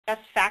Autodesk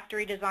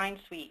Factory Design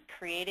Suite,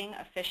 Creating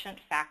Efficient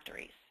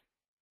Factories.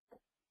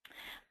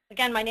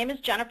 Again, my name is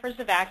Jennifer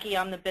Zavacki.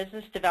 I'm the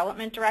Business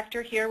Development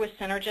Director here with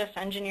Synergis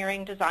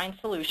Engineering Design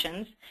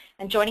Solutions.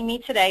 And joining me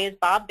today is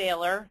Bob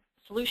Baylor,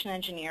 Solution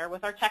Engineer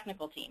with our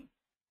technical team.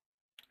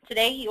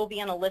 Today he will be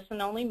in a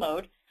listen-only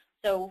mode,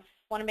 so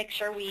I want to make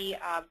sure we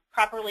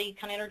properly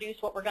kind of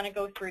introduce what we're going to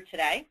go through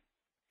today.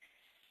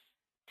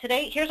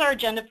 Here's our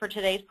agenda for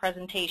today's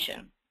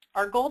presentation.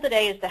 Our goal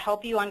today is to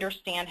help you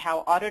understand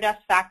how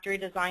Autodesk Factory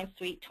Design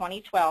Suite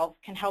 2012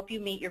 can help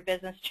you meet your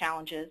business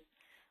challenges,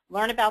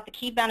 learn about the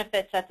key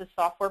benefits that the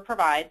software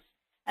provides,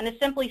 and to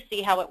simply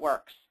see how it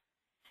works.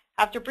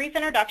 After a brief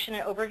introduction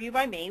and overview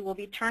by me, we'll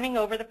be turning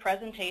over the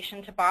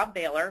presentation to Bob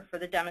Baylor for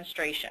the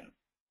demonstration.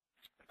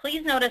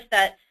 Please notice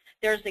that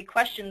there's a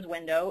questions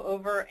window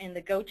over in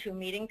the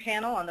GoToMeeting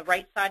panel on the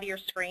right side of your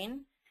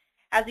screen.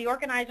 As the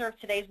organizer of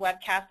today's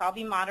webcast, I'll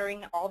be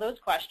monitoring all those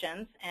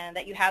questions and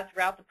that you have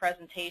throughout the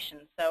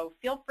presentation. So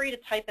feel free to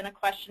type in a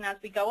question as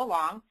we go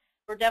along.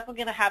 We're definitely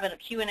going to have a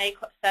Q&A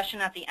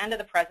session at the end of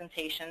the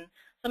presentation.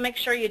 So make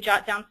sure you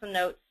jot down some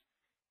notes,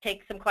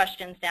 take some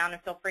questions down,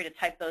 and feel free to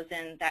type those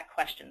in that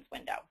questions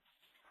window.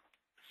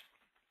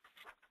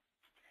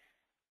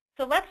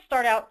 So let's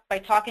start out by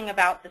talking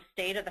about the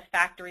state of the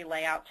factory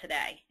layout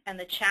today and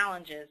the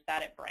challenges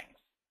that it brings.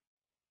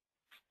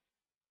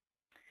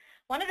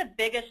 One of the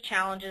biggest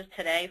challenges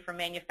today for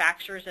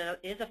manufacturers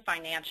is a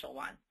financial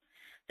one.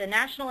 The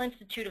National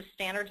Institute of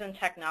Standards and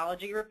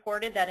Technology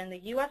reported that in the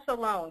U.S.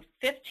 alone,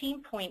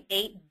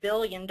 $15.8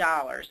 billion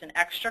in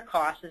extra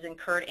costs is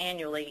incurred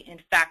annually in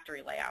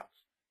factory layouts.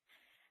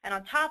 And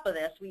on top of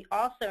this, we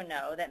also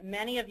know that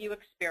many of you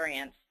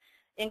experience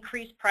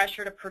increased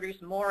pressure to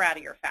produce more out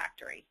of your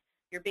factory.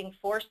 You're being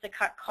forced to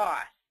cut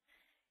costs.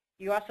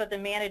 You also have to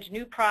manage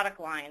new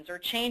product lines or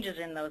changes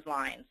in those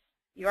lines.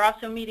 You're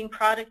also meeting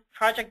project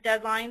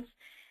deadlines,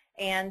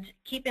 and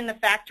keeping the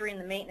factory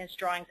and the maintenance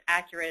drawings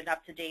accurate and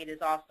up to date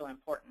is also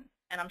important.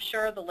 And I'm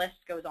sure the list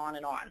goes on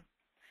and on.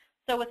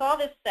 So with all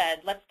this said,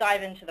 let's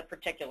dive into the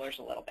particulars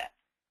a little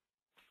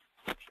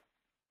bit.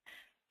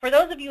 For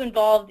those of you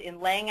involved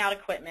in laying out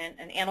equipment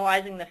and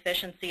analyzing the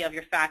efficiency of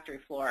your factory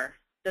floor,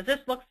 does this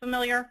look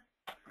familiar?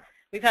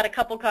 We've had a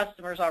couple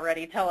customers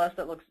already tell us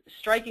it looks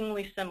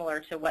strikingly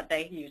similar to what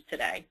they use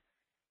today.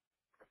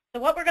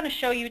 So what we're going to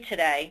show you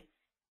today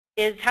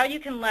is how you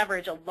can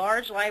leverage a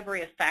large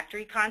library of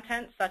factory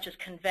content such as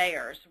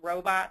conveyors,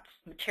 robots,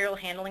 material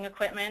handling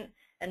equipment,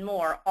 and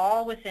more,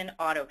 all within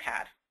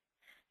AutoCAD.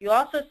 You'll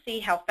also see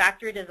how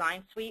Factory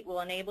Design Suite will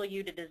enable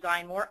you to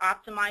design more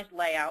optimized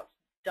layouts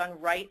done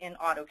right in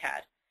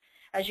AutoCAD.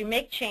 As you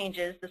make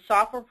changes, the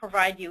software will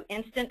provide you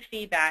instant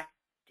feedback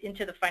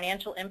into the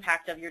financial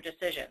impact of your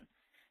decision.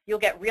 You'll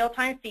get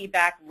real-time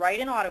feedback right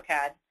in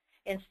AutoCAD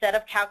instead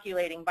of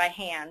calculating by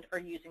hand or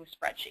using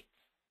spreadsheets.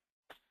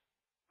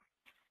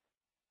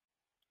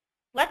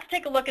 Let's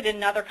take a look at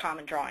another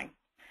common drawing.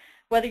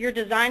 Whether you're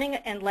designing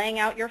and laying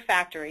out your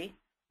factory,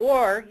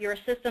 or you're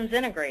a systems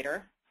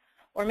integrator,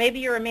 or maybe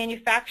you're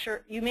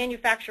you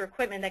manufacture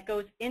equipment that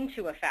goes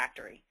into a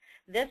factory,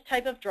 this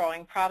type of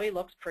drawing probably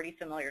looks pretty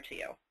familiar to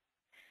you.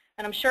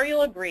 And I'm sure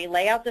you'll agree,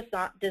 layout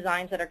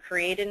designs that are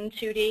created in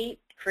 2D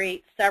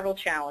create several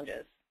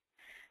challenges.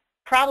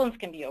 Problems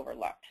can be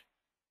overlooked,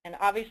 and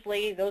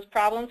obviously those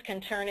problems can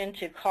turn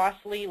into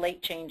costly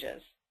late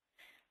changes.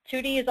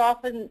 2D is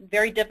often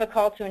very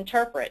difficult to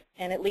interpret,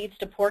 and it leads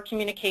to poor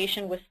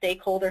communication with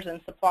stakeholders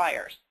and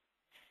suppliers.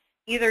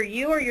 Either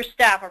you or your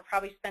staff are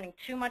probably spending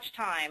too much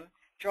time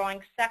drawing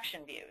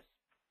section views.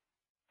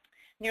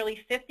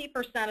 Nearly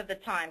 50% of the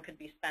time could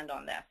be spent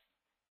on this.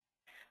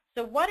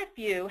 So what if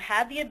you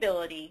had the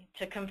ability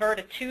to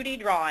convert a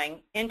 2D drawing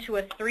into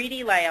a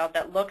 3D layout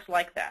that looks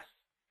like this?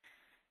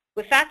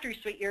 With Factory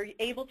Suite, you're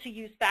able to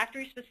use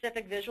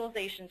factory-specific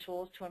visualization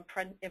tools to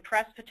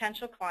impress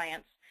potential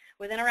clients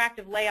with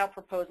interactive layout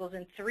proposals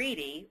in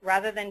 3D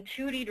rather than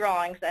 2D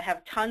drawings that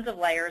have tons of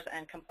layers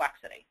and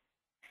complexity.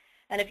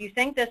 And if you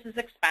think this is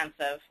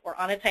expensive or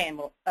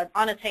unattainable,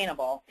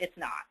 it's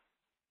not.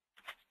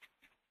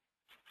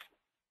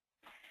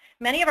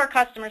 Many of our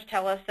customers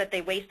tell us that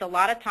they waste a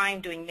lot of time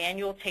doing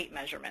manual tape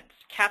measurements,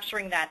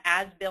 capturing that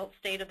as-built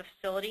state of the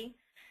facility,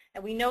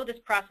 and we know this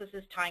process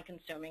is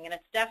time-consuming, and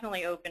it's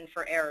definitely open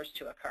for errors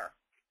to occur.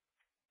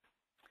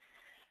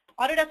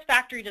 Autodesk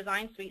Factory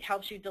Design Suite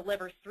helps you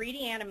deliver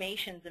 3D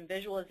animations and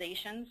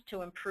visualizations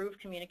to improve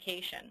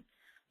communication.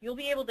 You'll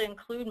be able to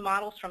include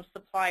models from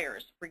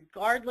suppliers,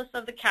 regardless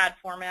of the CAD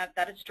format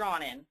that it's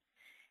drawn in,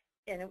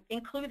 and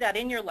include that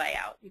in your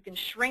layout. You can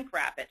shrink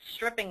wrap it,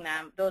 stripping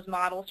those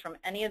models from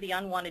any of the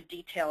unwanted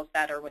details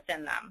that are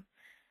within them.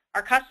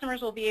 Our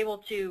customers will be able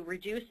to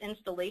reduce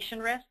installation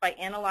risk by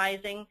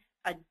analyzing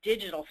a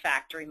digital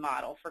factory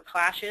model for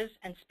clashes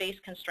and space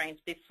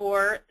constraints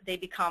before they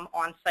become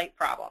on-site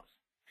problems.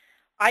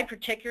 I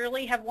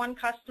particularly have one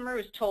customer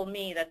who's told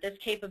me that this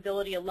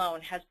capability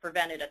alone has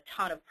prevented a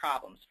ton of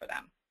problems for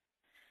them.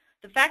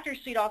 The Factory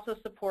Suite also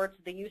supports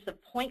the use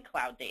of point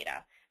cloud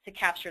data to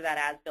capture that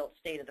as-built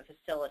state of the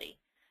facility.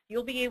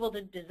 You'll be able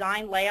to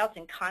design layouts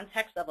in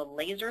context of a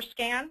laser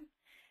scan,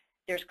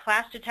 There's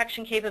class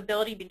detection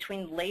capability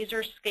between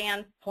laser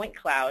scan point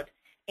cloud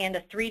and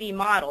a 3D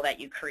model that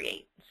you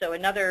create. So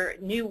another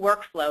new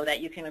workflow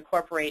that you can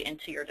incorporate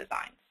into your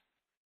designs.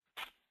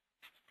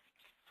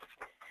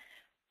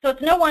 So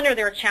it's no wonder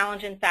there are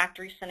challenging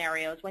factory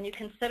scenarios when you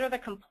consider the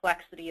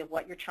complexity of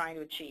what you're trying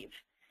to achieve.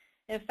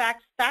 In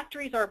fact,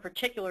 factories are a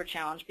particular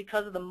challenge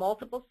because of the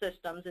multiple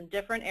systems and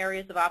different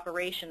areas of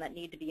operation that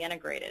need to be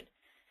integrated.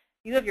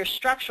 You have your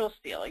structural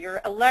steel,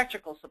 your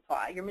electrical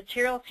supply, your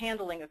materials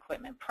handling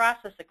equipment,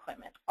 process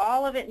equipment.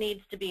 All of it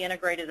needs to be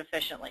integrated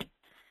efficiently.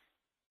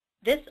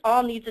 This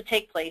all needs to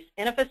take place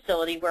in a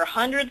facility where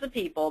hundreds of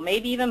people,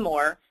 maybe even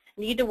more,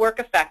 need to work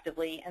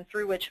effectively and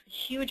through which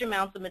huge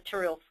amounts of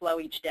material flow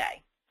each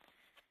day.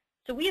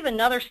 So we have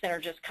another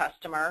Synergis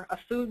customer, a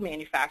food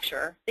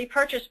manufacturer. They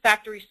purchased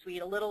Factory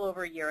Suite a little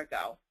over a year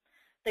ago.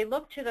 They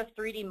looked to the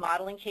 3D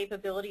modeling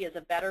capability as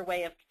a better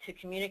way to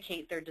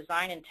communicate their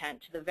design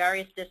intent to the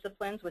various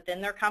disciplines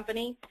within their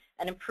company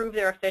and improve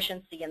their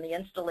efficiency in the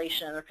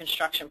installation and their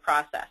construction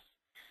process.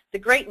 The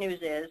great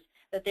news is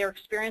that they're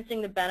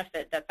experiencing the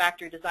benefit that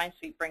Factory Design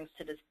Suite brings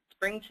to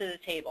the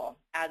table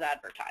as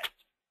advertised.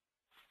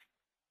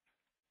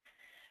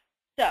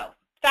 So,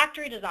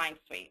 Factory Design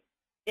Suite.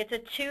 It's a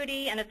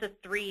 2D and it's a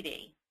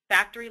 3D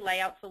factory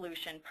layout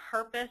solution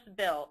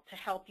purpose-built to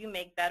help you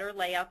make better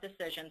layout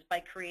decisions by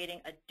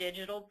creating a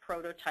digital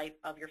prototype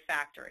of your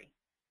factory.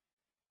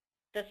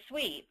 The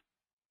suite,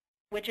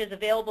 which is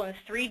available in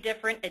 3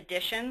 different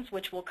editions,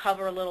 which we'll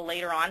cover a little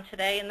later on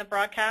today in the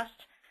broadcast,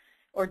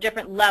 or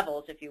different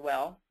levels, if you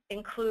will,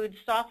 includes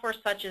software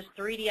such as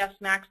 3ds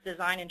Max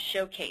Design and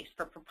Showcase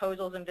for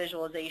proposals and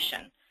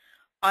visualization,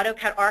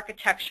 AutoCAD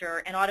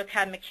Architecture and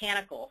AutoCAD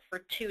Mechanical for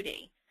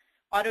 2D,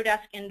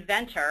 Autodesk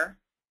Inventor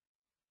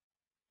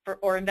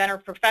or Inventor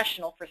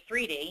Professional for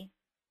 3D,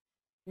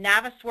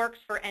 Navisworks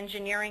for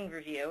engineering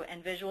review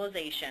and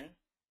visualization,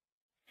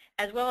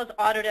 as well as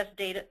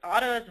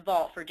Autodesk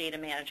Vault for data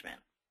management.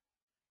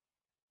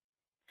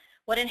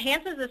 What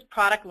enhances this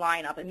product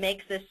lineup and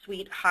makes this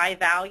suite high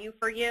value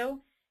for you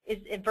is,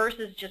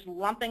 versus just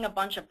lumping a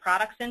bunch of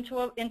products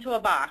into a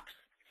box,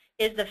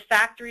 is the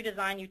factory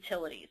design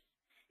utilities.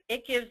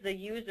 It gives the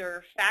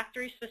user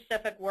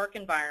factory-specific work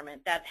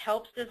environment that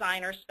helps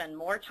designers spend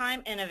more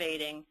time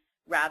innovating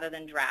rather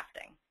than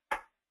drafting.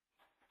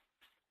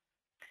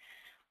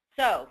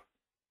 So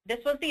this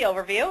was the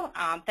overview.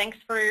 Thanks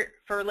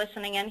for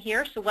listening in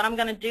here. So what I'm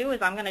going to do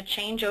is I'm going to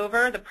change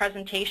over the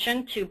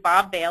presentation to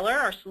Bob Baylor,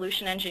 our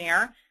solution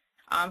engineer,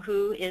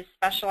 who is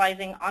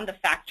specializing on the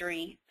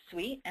factory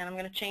suite, and I'm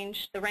going to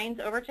change the reins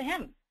over to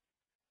him.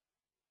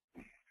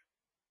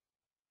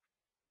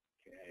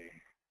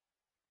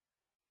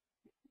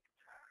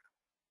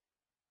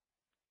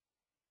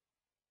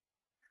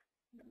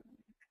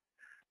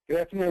 Good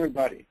afternoon,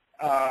 everybody.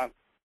 My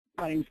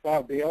name is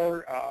Bob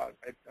Baylor.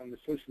 I'm the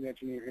solution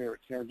engineer here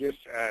at Synergis,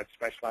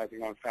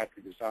 specializing on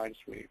Factory Design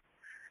Suite.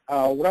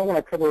 What I want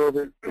to cover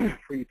over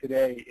for you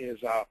today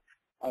is the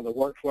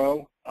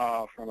workflow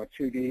from a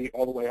 2D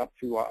all the way up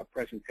to a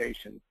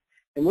presentation.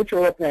 And what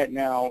you're looking at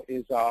now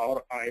is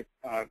I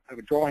have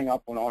a drawing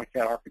up on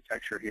AutoCAD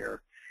architecture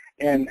here.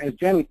 And as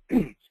Jen,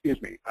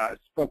 excuse me,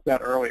 spoke about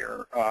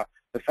earlier,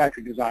 the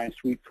Factory Design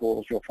Suite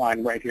tools you'll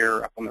find right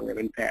here up on the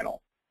ribbon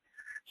panel.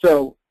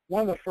 So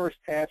one of the first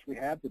tasks we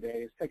have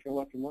today is take a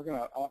look, and we're going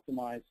to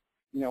optimize,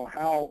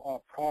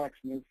 how products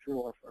move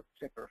through our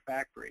particular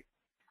factory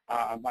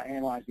by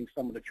analyzing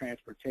some of the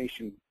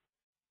transportation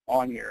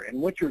on here.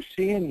 And what you're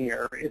seeing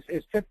here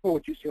is typical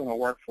what you see on a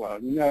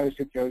workflow. You notice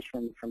it goes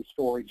from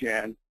storage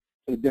in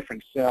to the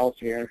different cells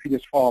here. And if you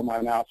just follow my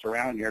mouse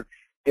around here,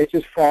 it's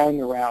just following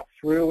the route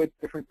through its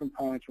different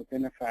components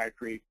within the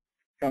factory,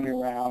 coming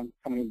around,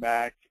 coming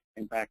back,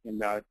 and back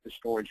into the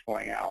storage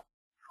going out.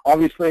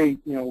 Obviously,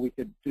 we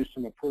could do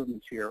some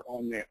improvements here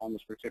on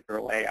this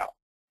particular layout.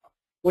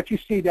 What you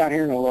see down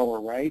here in the lower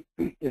right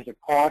is the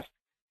cost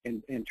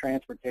in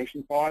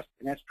transportation cost,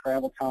 and that's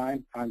travel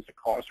time times the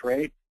cost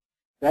rate.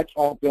 That's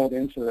all built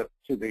into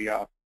the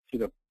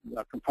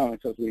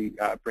components as we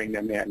bring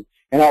them in,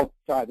 and I'll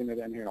dive into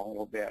them here in a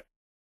little bit.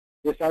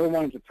 This other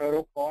one is the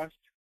total cost.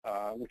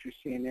 What you're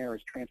seeing there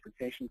is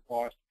transportation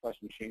cost plus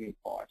machining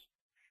cost.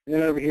 And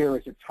then over here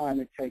is the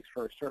time it takes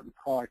for a certain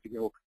product to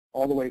go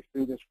all the way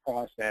through this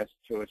process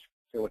to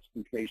its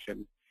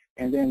completion,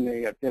 and then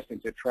the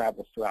distance it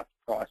travels throughout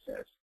the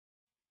process.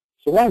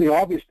 So one of the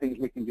obvious things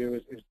we can do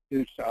is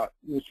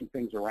move some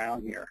things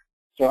around here.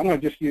 So I'm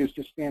going to just use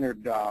just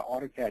standard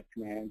AutoCAD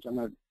commands. I'm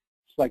going to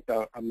select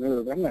a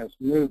move. I'm going to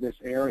move this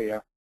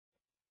area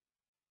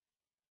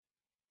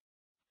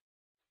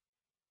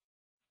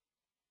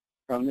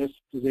from this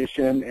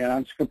position, and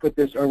I'm just going to put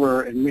this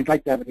over, and we'd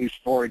like to have a new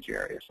storage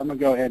area. So I'm going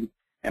to go ahead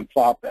and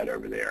plop that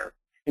over there.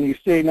 And you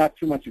see not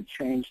too much has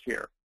changed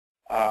here.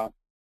 The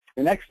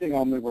next thing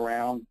I'll move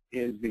around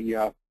is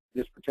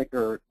this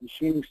particular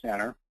machining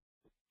center.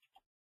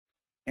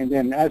 And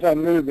then as I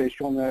move this,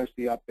 you'll notice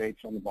the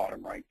updates on the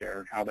bottom right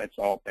there, how that's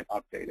all been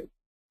updated.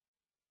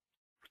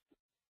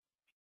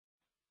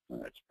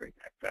 Let's bring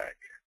that back.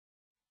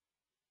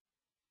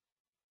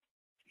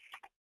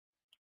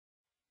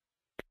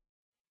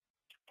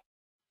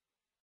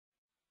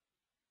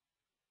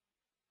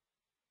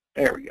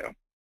 There we go.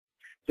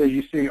 So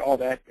you see all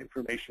that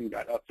information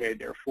got updated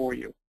there for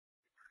you.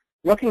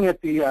 Looking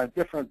at the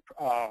different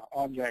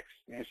objects,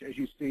 as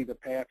you see, the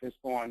path is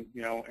going,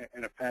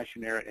 in a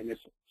fashion area, and this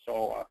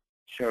all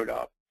showed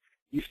up.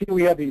 You see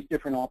we have these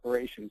different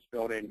operations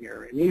built in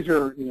here, and these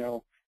are,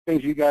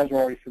 things you guys are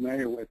already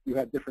familiar with. You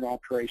have different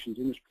operations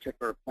in this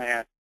particular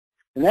plant.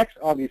 The next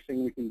obvious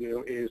thing we can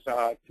do is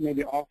to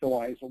maybe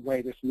optimize the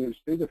way this moves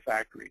through the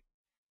factory.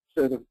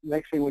 So the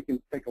next thing we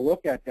can take a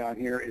look at down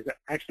here is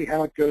actually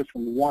how it goes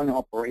from one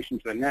operation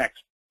to the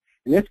next.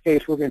 In this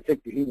case, we're going to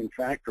take the human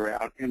factor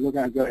out, and we're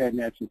going to go ahead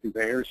and add some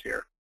conveyors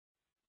here.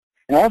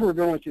 And all we're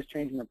doing is just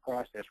changing the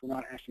process. We're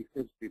not actually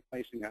physically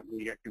placing that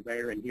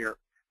conveyor in here.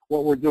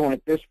 What we're doing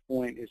at this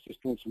point is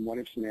just doing some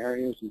what-if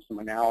scenarios and some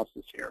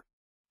analysis here.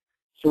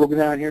 So we'll go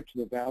down here to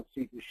the valve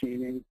seat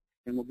machining,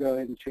 and we'll go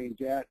ahead and change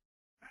that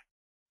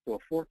to a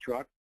fork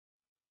truck.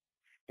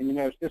 And you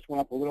notice this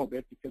went up a little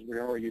bit because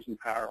we're already using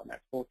power on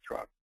that fork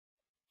truck.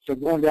 So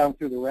going down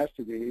through the rest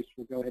of these,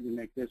 we'll go ahead and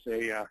make this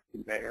a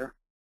conveyor.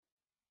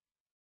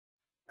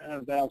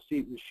 Valve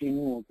seat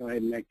machining, we'll go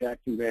ahead and make that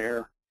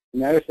conveyor.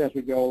 And notice as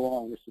we go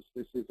along,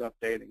 this is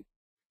updating.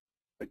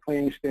 The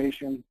cleaning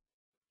station,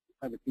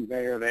 have a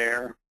conveyor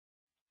there.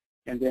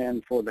 And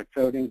then for the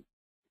coating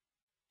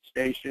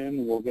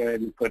station, we'll go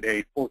ahead and put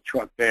a fork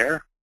truck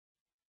there.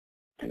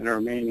 And the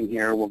remaining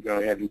here, we'll go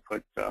ahead and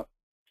put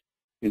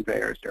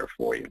conveyors there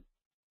for you.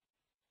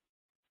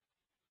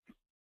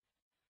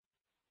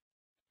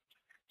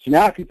 So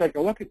now if you take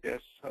a look at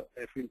this,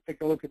 if we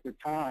take a look at the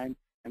time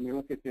and we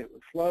look at the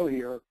flow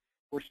here,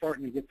 we're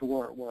starting to get to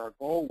where our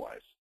goal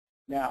was.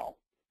 Now,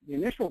 the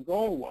initial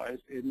goal was,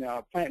 and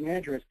plant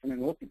manager has come in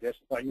and looked at this,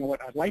 but you know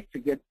what, I'd like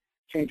to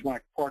change my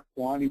part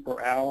quantity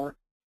per hour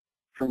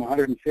from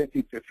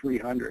 150 to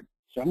 300.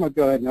 So I'm going to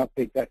go ahead and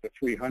update that to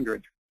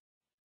 300.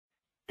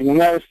 And you'll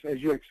notice,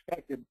 as you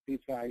expected, these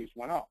values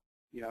went up.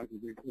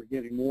 We're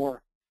getting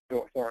more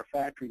to our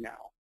factory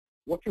now.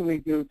 What can we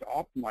do to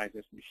optimize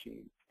this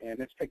machine? And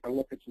let's take a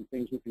look at some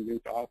things we can do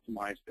to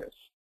optimize this.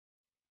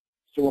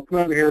 So we'll come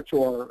over here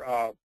to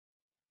our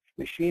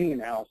machining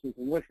analysis,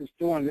 and what it's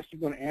doing, this is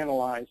going to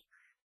analyze,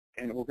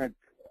 and we're going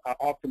to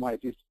optimize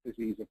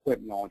these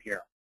equipment on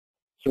here.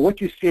 So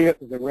what you see is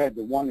the red,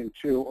 the 1 and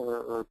 2,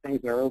 or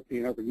things that are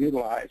being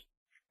overutilized.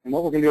 And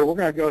what we're going to do, we're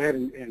going to go ahead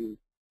and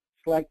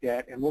select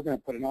that, and we're going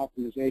to put an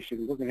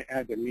optimization. We're going to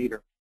add the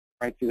meter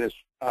right to this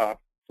sort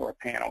of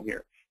panel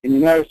here. And you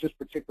notice this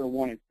particular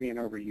one is being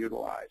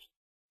overutilized.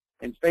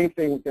 And same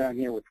thing down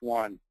here with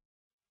 1.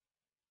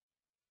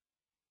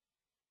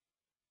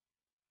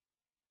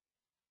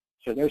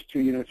 So those 2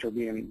 units are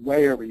being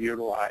way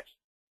overutilized.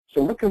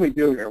 So what can we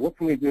do here? What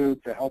can we do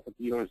to help with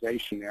the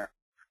utilization there?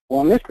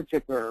 Well, in this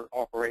particular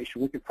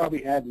operation, we could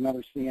probably add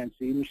another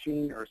CNC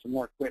machine or some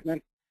more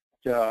equipment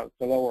to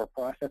lower our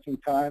processing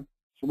time.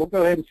 So we'll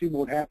go ahead and see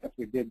what would happen if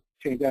we did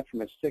change that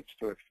from a 6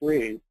 to a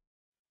 3.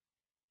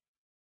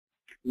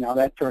 Now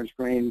that turns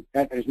green.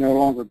 That is no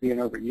longer being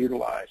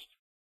overutilized.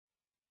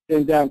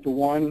 Then down to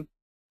 1,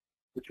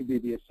 which would be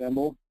the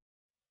assemble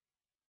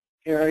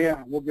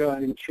area. We'll go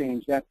ahead and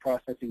change that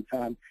processing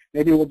time.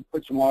 Maybe we'll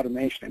put some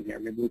automation in here.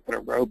 Maybe we'll put a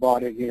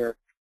robot in here,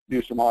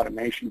 do some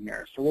automation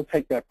here. So we'll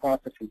take that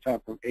processing time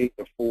from 8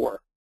 to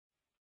 4.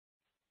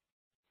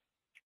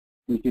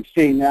 You can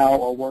see now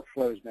our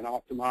workflow has been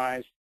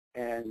optimized,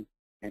 and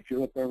if you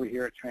look over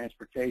here at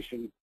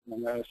transportation, you'll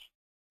notice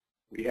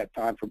we had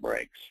time for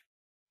breaks.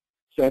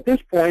 So at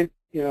this point,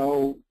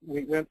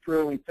 we went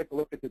through and took a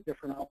look at the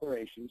different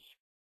operations.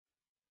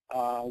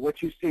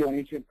 What you see on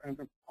each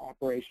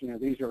operation,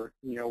 these are,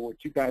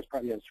 what you guys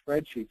probably have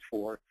spreadsheets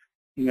for,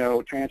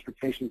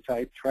 transportation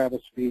type,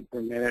 travel speed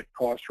per minute,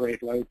 cost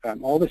rate, load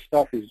time. All this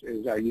stuff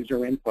is our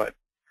user input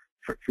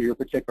for your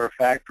particular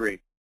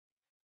factory.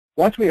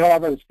 Once we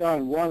have this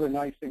done, one of the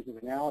nice things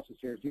with analysis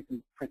here is you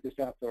can print this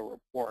out to a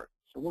report.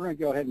 So we're going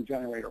to go ahead and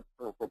generate a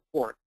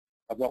report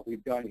of what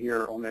we've done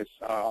here on this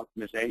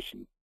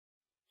optimization.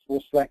 So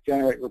we'll select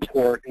Generate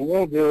Report, and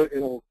what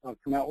it'll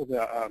come out with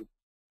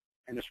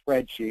in a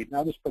spreadsheet. And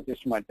I'll just put this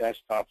on my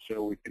desktop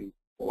so we can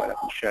pull it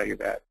up and show you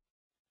that.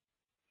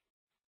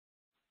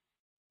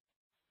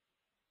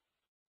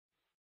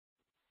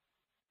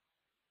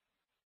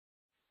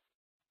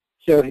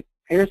 So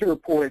here's the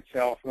report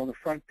itself. On the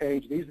front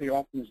page, these are the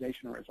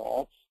optimization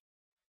results.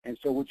 And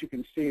so what you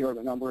can see are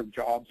the number of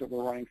jobs that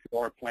we're running through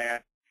our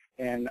plant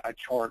and a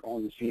chart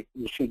on the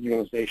machine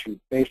utilization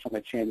based on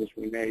the changes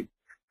we made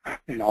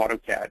in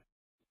AutoCAD.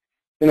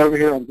 Then over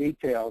here on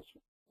details,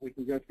 we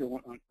can go through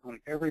on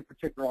every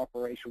particular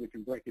operation. We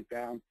can break it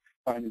down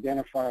by an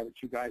identifier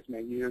that you guys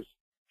may use,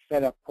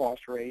 set up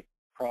cost rate,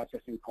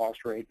 processing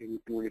cost rate, and you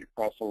can read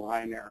across the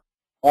line there.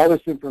 All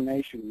this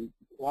information,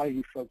 a lot of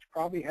you folks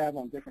probably have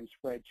on different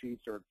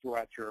spreadsheets or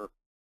throughout your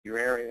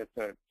area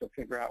to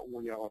figure out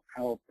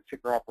how a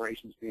particular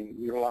operation is being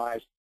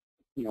utilized,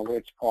 what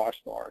its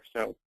costs are.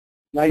 So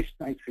nice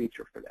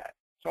feature for that.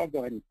 So I'll go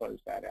ahead and close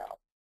that out.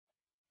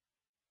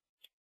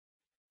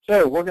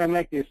 So we're going to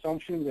make the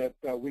assumption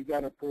that we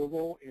got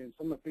approval, and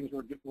some of the things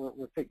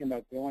we're thinking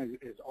about doing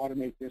is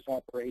automate this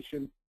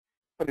operation.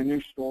 put a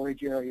new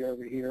storage area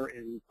over here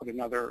and put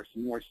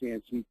some more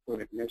CNC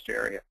equipment in this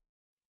area.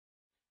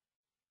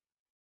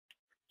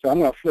 So I'm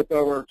going to flip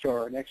over to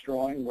our next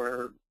drawing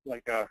where,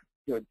 like a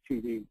good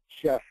TV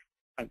chef,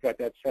 I've got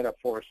that set up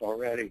for us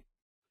already.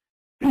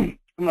 I'm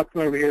going to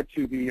come over here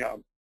to the,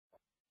 and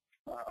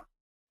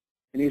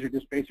these are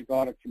just basic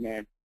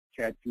AutoCAD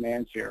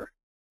commands here.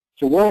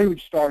 So where we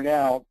would start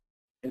out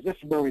is this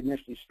is where we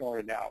initially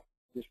started out,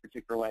 this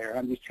particular layer.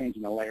 I'm just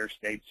changing the layer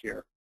states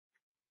here.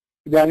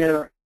 Down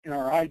here, and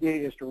our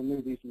idea is to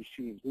remove these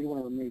machines. We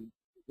want to remove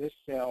this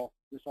cell,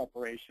 this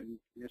operation,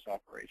 this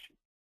operation.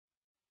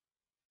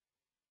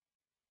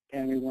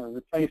 And we want to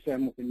replace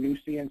them with a new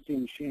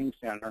CNC machining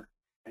center,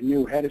 a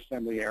new head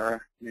assembly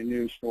area, and a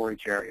new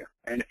storage area.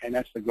 And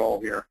that's the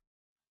goal here.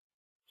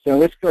 So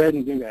let's go ahead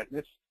and do that.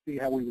 Let's see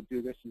how we would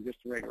do this in just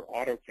a regular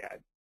AutoCAD.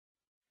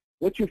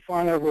 What you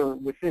find over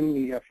within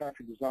the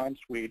Factory Design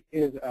Suite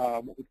is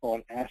what we call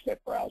an asset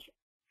browser.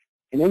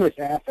 And in this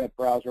asset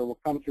browser, we'll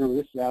come through,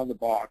 this is out of the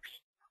box,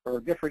 or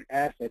different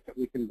assets that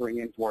we can bring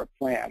into our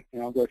plan.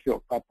 And I'll go through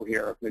a couple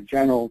here. The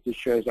general just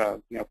shows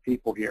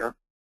people here.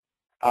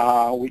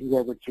 We can go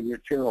over to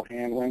material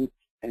handling,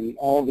 and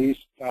all these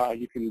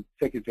you can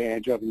take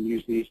advantage of and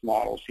use these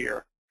models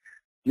here.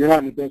 You're not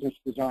in the business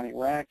of designing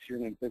racks. You're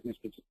in the business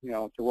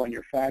to run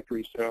your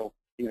factory. So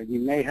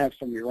you may have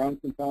some of your own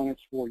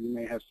components, or you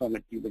may have some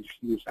that you would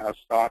just use out of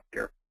stock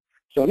here.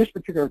 So in this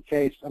particular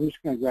case, I'm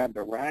just going to grab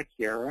the rack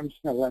here. I'm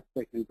just going to left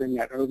click and bring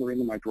that over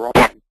into my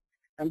drawing.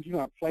 I'm just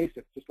going to place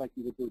it just like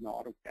you would do in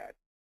AutoCAD.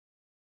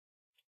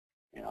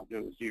 And I'll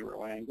do a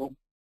 0 angle.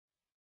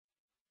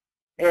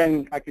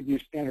 And I could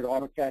use standard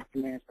AutoCAD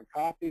commands to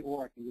copy,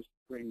 or I can just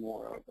bring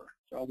more over.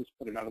 So I'll just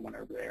put another one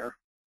over there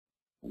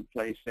and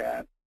place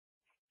that.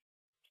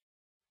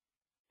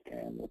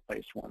 And we'll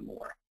place one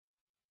more.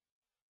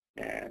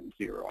 And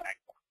 0 angle.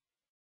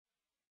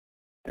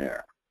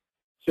 There.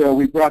 So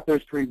we brought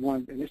those three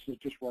ones, and this is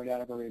just right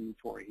out of our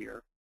inventory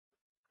here.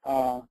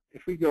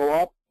 If we go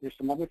up, there's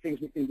some other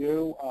things we can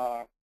do.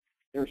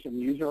 There's some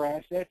user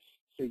assets.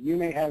 So you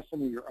may have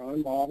some of your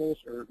own models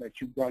or that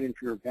you brought in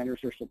for your vendors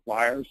or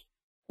suppliers.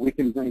 We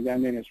can bring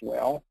them in as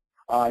well.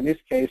 In this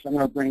case, I'm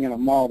going to bring in a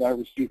model that I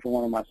received from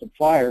one of my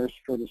suppliers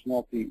for this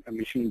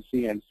multi-machine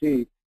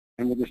CNC,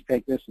 and we'll just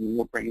take this and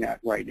we'll bring that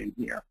right in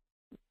here.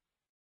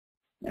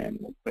 And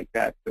we'll click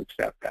that to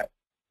accept that.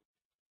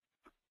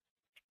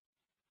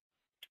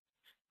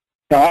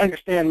 Now, I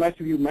understand most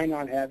of you may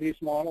not have these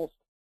models.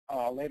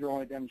 Later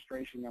on in the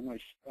demonstration, I'm going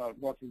to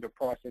walk through the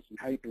process and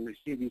how you can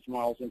receive these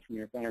models in from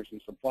your vendors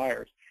and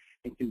suppliers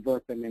and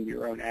convert them into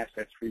your own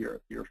assets for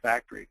your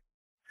factory.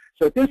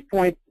 So at this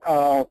point,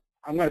 I'm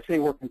going to say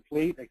we're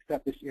complete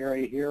except this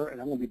area here,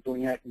 and I'm going to be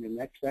doing that in the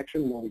next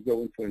section when we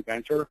go into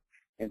Inventor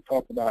and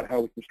talk about how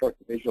we can start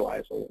to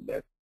visualize a little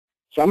bit.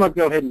 So I'm going to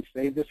go ahead and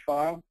save this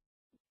file,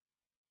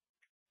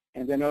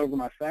 and then over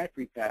my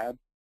Factory tab,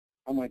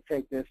 I'm going to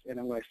take this and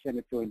I'm going to send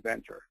it to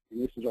Inventor.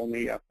 And this is on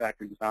the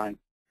Factory Design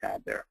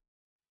tab there.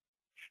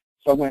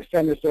 So I'm going to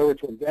send this over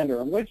to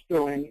Inventor. And what it's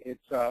doing,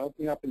 it's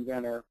opening up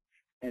Inventor,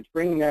 and it's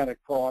bringing that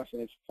across,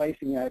 and it's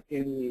placing that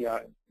in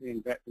the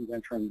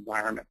Inventor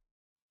environment.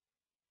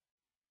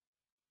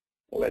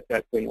 We'll let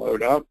that thing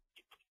load up.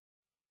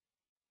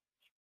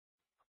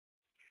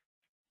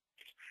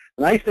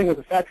 The nice thing with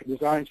the Factory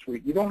Design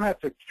Suite, you don't have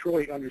to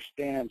truly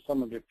understand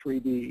some of the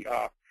 3D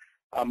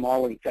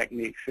modeling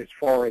techniques as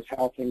far as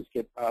how things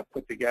get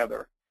put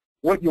together.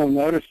 What you'll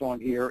notice on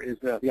here is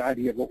the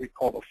idea of what we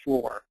call the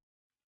floor.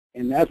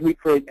 And as we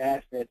create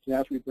assets, and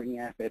as we bring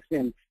assets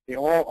in, they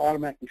all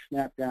automatically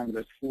snap down to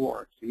this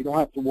floor. So you don't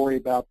have to worry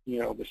about,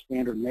 the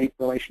standard mate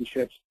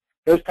relationships.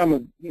 Those kind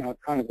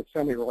of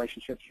assembly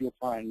relationships you'll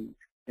find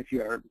if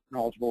you are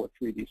knowledgeable with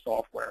 3D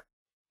software.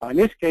 In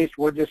this case,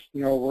 we're just,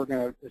 we're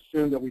going to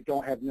assume that we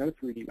don't have no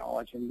 3D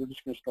knowledge, and we're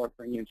just going to start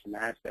bringing in some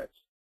assets.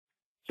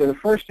 So the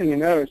first thing you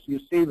notice, you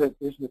see that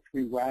this is the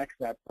 3 racks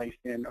that I placed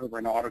in over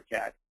in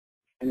AutoCAD,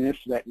 and this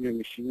is that new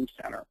machine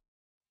center.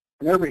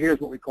 And over here is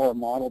what we call a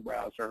model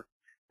browser.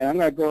 And I'm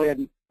going to go ahead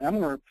and I'm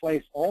going to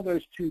replace all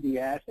those 2D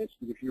assets.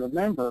 Because if you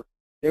remember,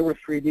 they were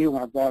 3D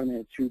when I brought them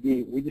into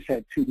 2D. We just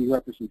had 2D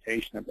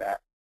representation of that.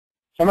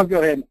 So I'm going to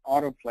go ahead and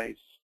auto-place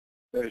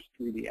those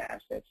 3D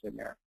assets in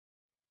there.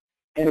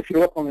 And if you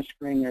look on the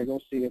screen there,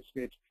 you'll see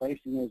it's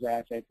placing those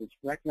assets. It's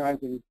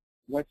recognizing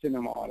what's in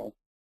the model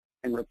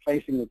and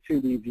replacing the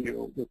 2D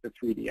view with the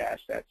 3D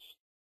assets.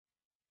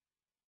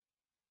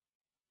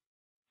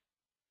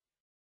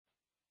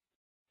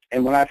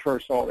 And when I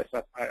first saw this,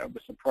 I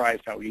was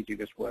surprised how easy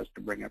this was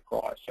to bring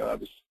across. So I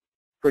was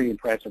pretty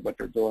impressed with what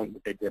they're doing,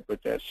 what they did with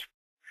this.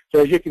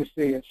 So as you can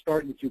see, it's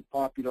starting to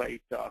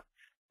populate the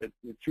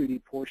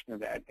 2D portion of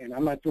that. And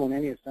I'm not doing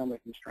any assembly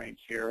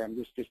constraints here. I'm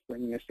just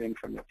bringing this in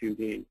from the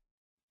 2D.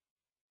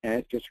 And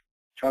it's just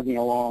chugging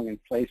along and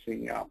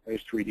placing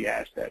those 3D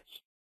assets.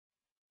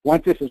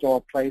 Once this is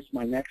all placed,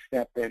 my next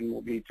step then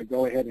will be to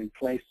go ahead and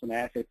place some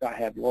assets I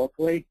have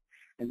locally.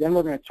 And then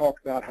we're going to talk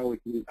about how we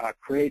can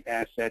create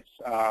assets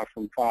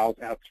from files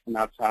from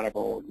outside of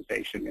our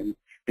organization. And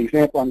the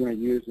example I'm going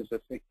to use is a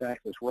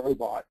 6-axis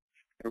robot.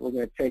 And we're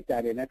going to take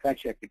that in. That's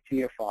actually a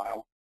CATIA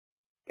file.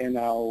 And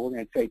we're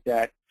going to take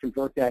that,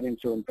 convert that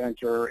into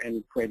Inventor,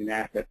 and create an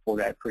asset for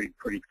that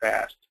pretty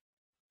fast.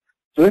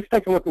 So let's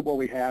take a look at what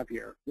we have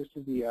here. This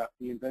is the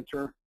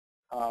Inventor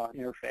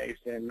interface,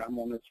 and I'm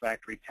on this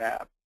factory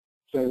tab.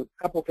 So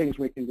a couple things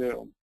we can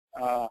do.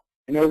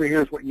 And over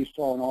here is what you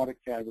saw in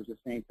AutoCAD was the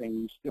same thing.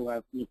 You still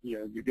have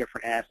your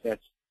different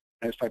assets,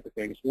 those type of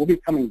things. We'll be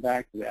coming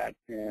back to that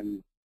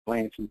and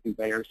playing some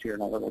conveyors here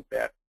in a little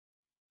bit.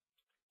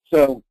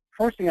 So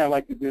first thing I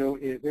like to do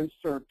is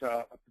insert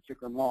a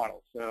particular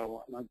model.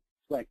 So I'm going to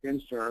select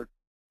Insert,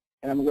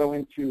 and I'm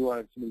going to go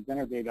into some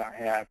Inventor data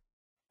I have.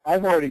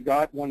 I've already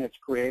got one that's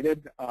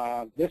created.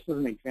 This is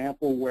an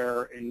example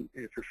where,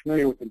 if you're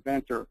familiar with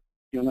Inventor,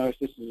 you'll notice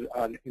this is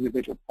an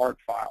individual part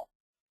file.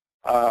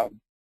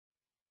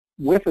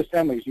 With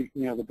assemblies,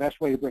 the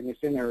best way to bring this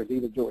in there is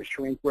either do a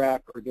shrink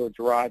wrap or do a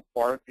derived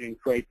part and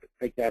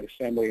take that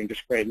assembly and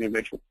just create an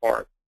individual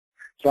part.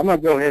 So I'm going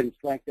to go ahead and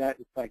select that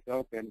and select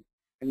Open.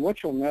 And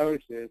what you'll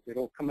notice is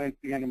it'll come in at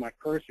the end of my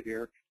cursor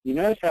here. You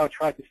notice how it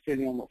tried to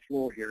sit on the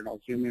floor here, and I'll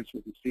zoom in so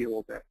we can see a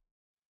little bit.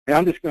 And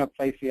I'm just going to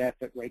place the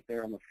asset right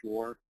there on the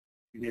floor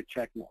and hit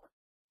check mark.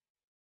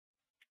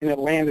 And it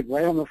landed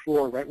right on the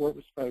floor, right where it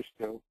was supposed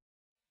to.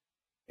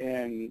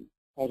 And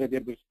all I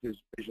did was just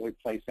visually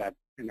place that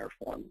in there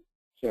for me.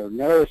 So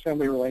no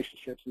assembly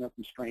relationships, no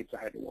constraints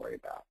I had to worry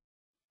about.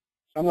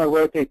 So I'm going to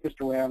rotate this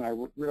around. I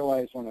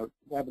realize on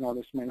a webinar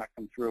this may not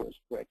come through as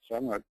quick, so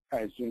I'm going to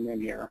kind of zoom in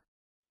here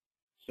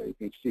so you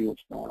can see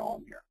what's going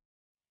on here.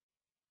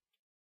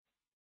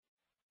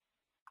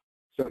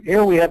 So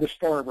here we have the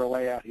start of our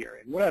layout here.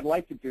 And what I'd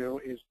like to do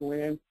is go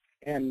in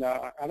and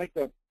I'd like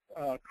to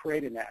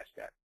create an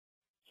asset.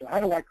 So how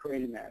do I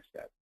create an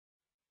asset?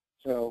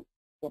 So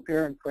up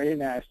here and create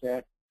an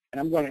asset, and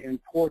I'm going to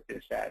import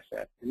this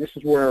asset. And this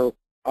is where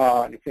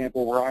an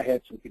example where I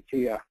had some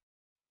CATIA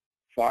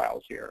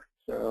files here.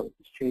 So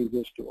let's change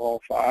this to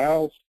all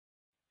files.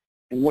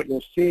 And what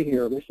you'll see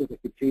here, this is a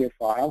CATIA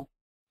file.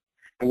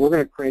 And we're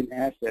going to create an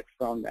asset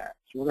from that.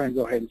 So we're going to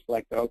go ahead and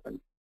select Open.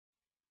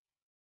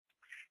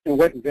 And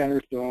what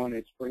Inventor's doing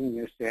is bringing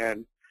this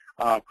in,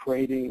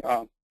 bringing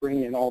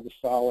in all the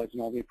solids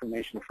and all the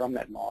information from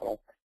that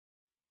model.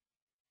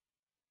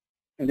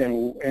 And then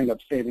we'll end up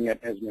saving it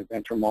as an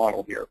Inventor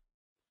model here.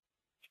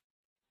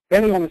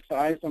 Depending on the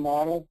size of the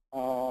model,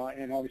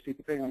 and obviously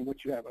depending on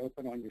what you have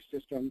open on your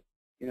system,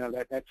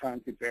 that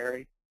time could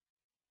vary.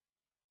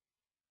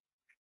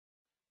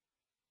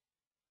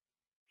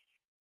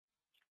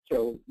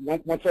 So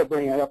once I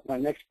bring it up, my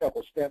next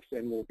couple steps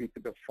then will be to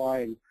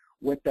define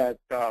what that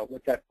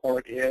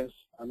part is.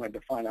 I'm going to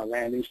define a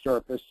landing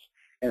surface,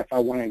 and if I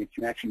want any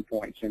connection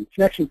points. And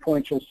connection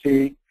points you'll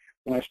see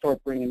when I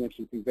start bringing in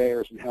some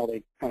conveyors and how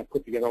they kind of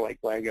put together like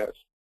Legos.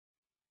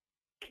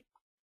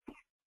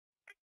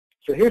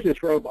 So here's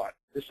this robot.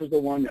 This is the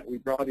one that we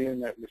brought in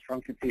that was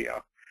from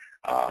CATIA.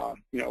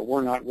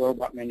 We're not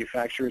robot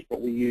manufacturers, but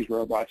we use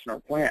robots in our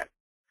plant.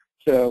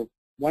 So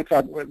once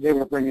they were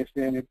to bring this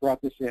in, it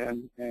brought this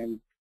in, and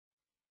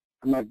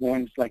I'm going to go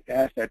in and select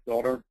Asset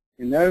Builder.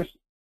 And notice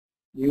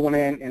we went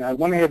in, and I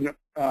went ahead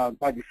and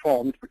by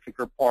default in this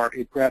particular part,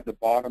 it grabbed the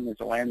bottom as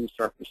a landing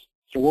surface.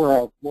 So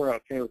we're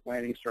okay with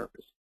landing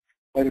surface.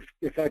 But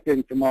if that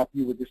didn't come up,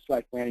 you would just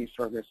select landing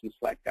surface and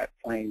select that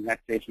plane. That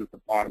stays at the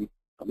bottom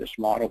of this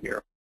model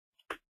here.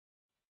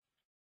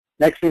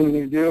 Next thing we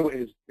need to do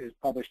is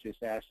publish this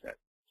asset.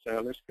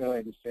 So let's go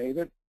ahead and save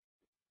it.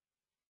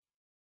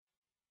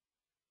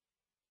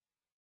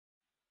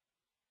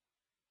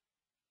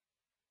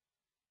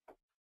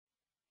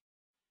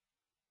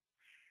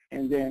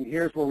 And then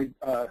here's where we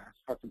start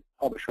to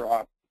publish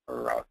our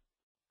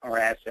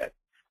asset.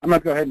 I'm going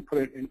to go ahead and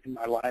put it in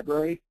my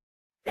library.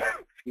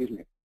 Excuse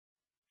me.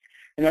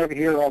 And over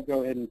here, I'll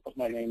go ahead and put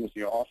my name as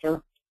the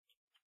author.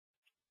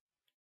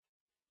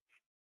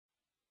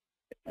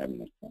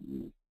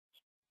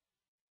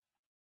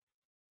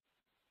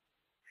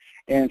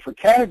 And for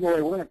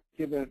category, we're going to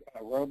give it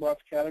a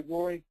robots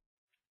category.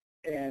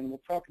 And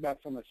we'll talk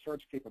about some of the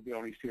search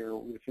capabilities here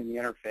within the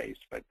interface.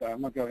 But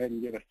I'm going to go ahead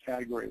and give it a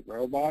category of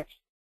robots.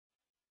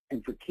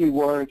 And for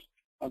keywords,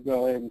 I'll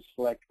go ahead and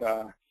select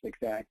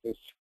 6-axis.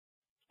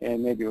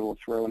 And maybe we'll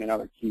throw in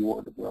another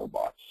keyword of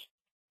robots.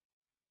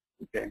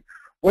 Okay.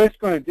 What it's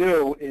going to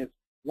do is,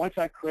 once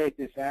I create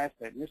this asset,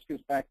 and this goes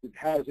back to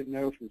how does it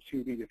know from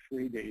 2D to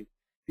 3D. If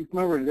you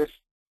come over to this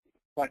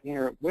button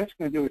here, what it's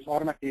going to do is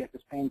automatically at the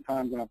same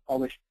time going to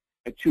publish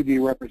a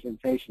 2D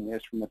representation of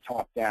this from the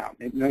top down.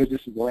 It knows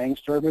this is a landing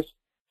service,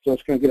 so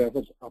it's going to get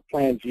a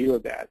planned view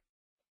of that.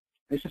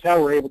 This is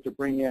how we're able to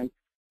bring in,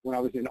 when I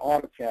was in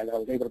AutoCAD, I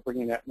was able to bring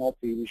in that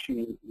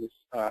multi-machining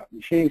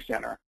machining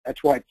center.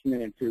 That's why it came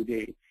in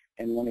 2D.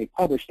 And when they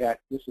published that,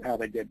 this is how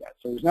they did that.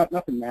 So there's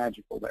nothing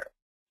magical there.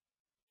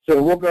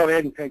 So we'll go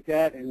ahead and take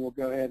that, and we'll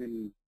go ahead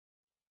and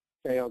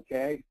say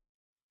OK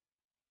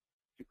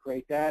to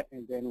create that,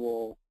 and then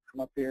we'll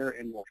come up here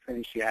and we'll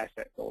finish the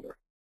asset builder.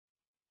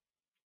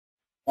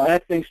 While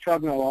that thing's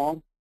chugging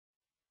along,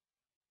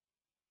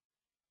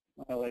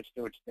 well, let's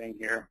do its thing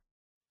here.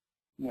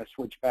 I'm going to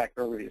switch back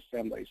over to the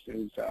assembly as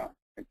soon as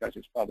it does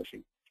its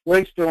publishing. What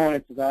it's doing,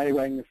 it's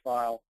evaluating the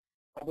file.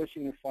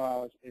 Publishing the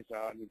file is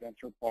an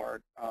inventor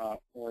part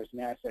or as an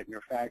asset in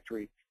your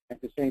factory.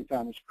 At the same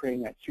time, it's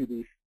creating that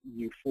 2D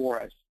view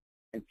for us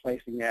and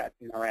placing that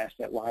in our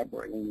asset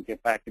library when we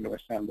get back into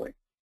assembly.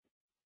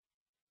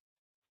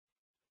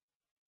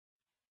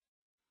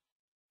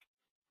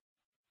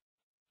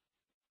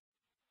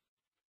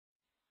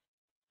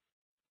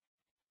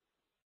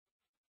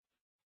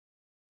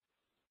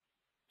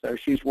 So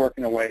she's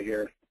working away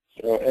here.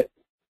 So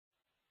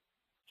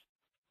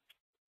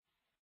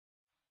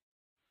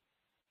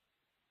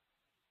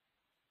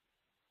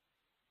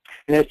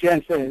and as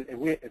Jen said,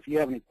 if you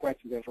have any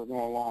questions as we're going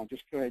along,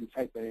 just go ahead and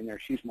type that in there.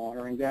 She's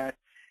monitoring that,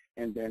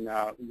 and then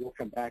we'll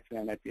come back to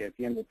them at the end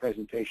of the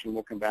presentation.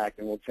 We'll come back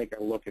and we'll take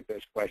a look at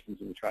those questions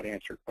and try to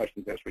answer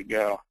questions as we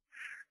go.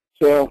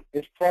 So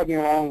it's plugging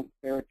along.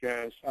 There it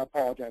goes. I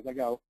apologize. I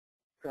got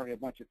currently a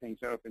bunch of things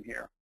open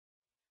here.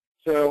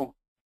 So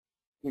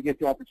we get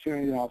the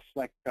opportunity, and I'll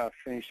select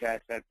Finish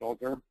Asset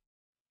Builder.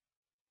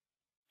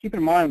 Keep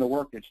in mind the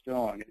work it's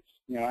doing.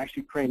 It's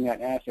actually creating that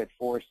asset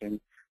for us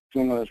and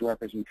doing those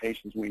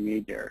representations we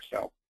need there.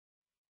 So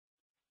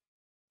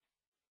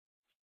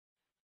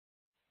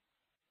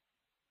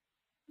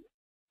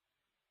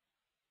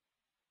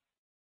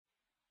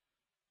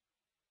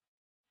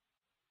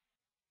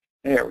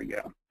there we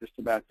go. Just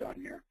about done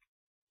here.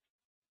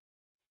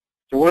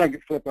 So we're going to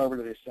flip over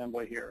to the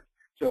assembly here.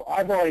 So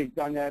I've already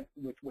done that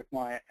with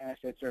my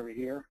assets over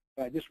here,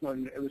 but I just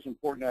wanted, it was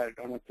important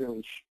that I went through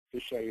and to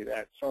show you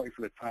that. Sorry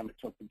for the time it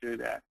took to do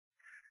that.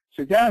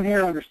 So down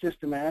here under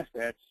System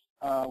Assets,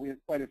 we have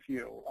quite a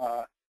few.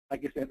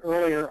 Like I said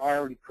earlier, I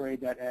already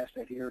created that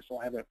asset here, so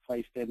I have it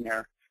placed in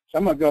there. So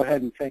I'm going to go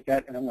ahead and take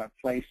that, and I'm going to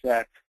place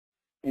that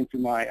into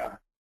my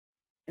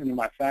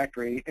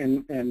factory.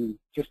 And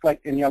just like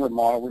any other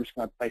model, we're just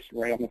going to place it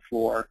right on the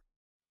floor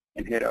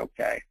and hit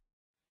OK.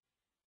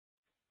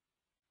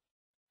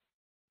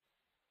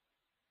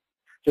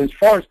 So as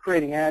far as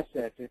creating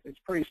assets, it's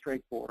pretty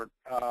straightforward.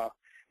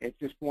 It's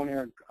just going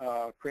there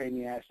and creating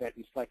the asset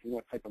and selecting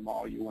what type of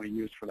model you want to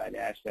use for that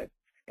asset,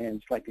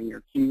 and selecting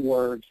your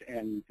keywords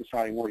and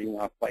deciding where you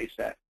want to place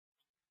that.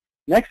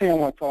 Next thing I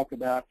want to talk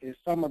about is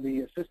some of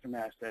the system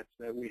assets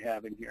that we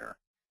have in here.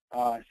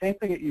 Same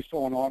thing that you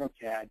saw in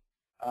AutoCAD.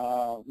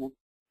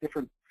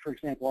 Different, for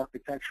example,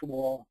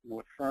 architectural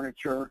with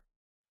furniture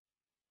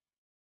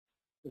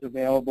is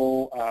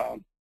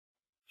available.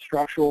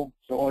 Structural,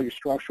 so all your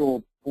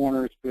structural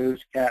corners,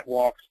 booths,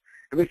 catwalks,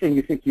 everything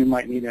you think you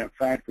might need in a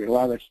factory. A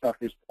lot of that stuff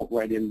is pulled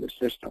right into the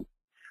system.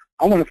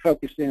 I want to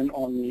focus in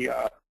on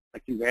the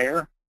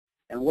conveyor,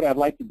 and what I'd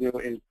like to do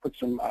is put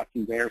some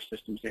conveyor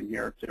systems in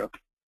here to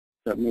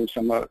move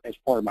some as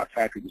part of my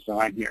factory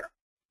design here.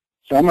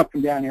 So I'm going to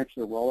come down here to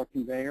the roller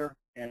conveyor,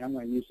 and I'm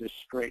going to use this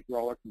straight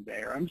roller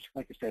conveyor. I'm just,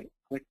 like I said,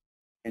 click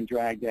and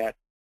drag that,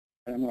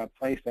 and I'm going to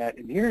place that.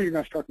 And here you're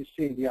going to start to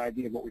see the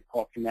idea of what we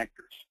call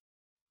connectors.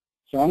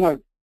 So I'm going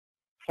to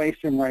place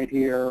them right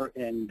here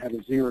and have a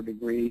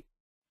 0-degree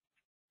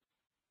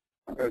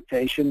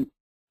rotation.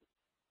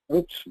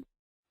 Oops.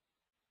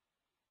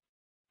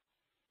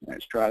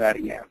 Let's try that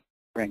again.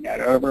 Bring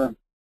that over.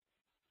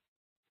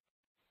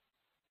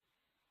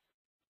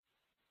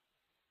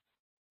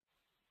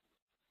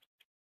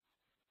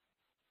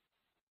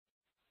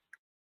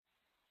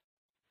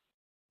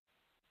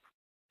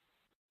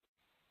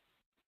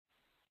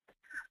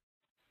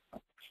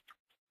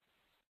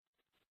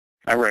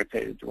 I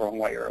rotated the wrong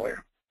way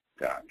earlier.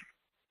 Done.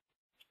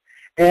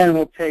 And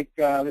we'll take,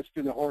 let's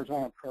do the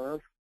horizontal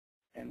curve,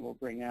 and we'll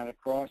bring that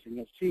across. And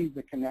you'll see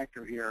the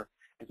connector here.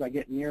 As I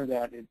get near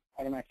that, it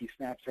automatically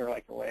snaps there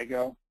like a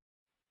Lego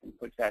and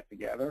puts that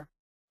together.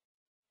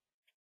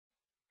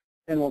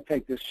 Then we'll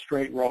take this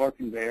straight roller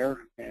conveyor,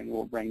 and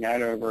we'll bring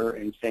that over,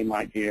 and same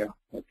idea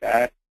with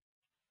that.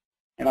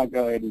 And I'll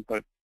go ahead and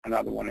put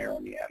another one there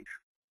on the end.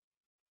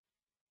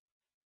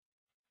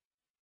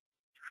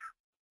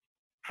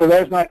 For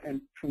those not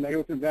familiar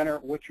with Inventor,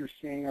 what you're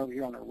seeing over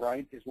here on the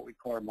right is what we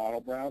call our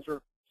model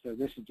browser. So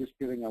this is just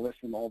giving a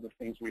list of all the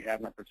things we have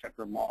in a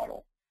particular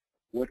model.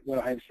 What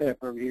I have set up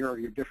over here are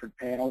your different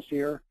panels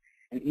here,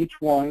 and each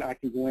one I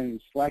can go in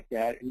and select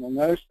that, and you'll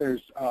notice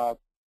there's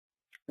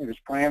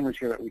parameters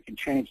here that we can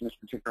change in this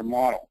particular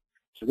model.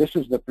 So this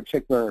is the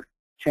particular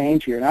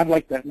change here, and I'd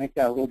like to make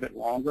that a little bit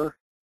longer.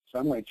 So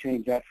I'm going to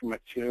change that from a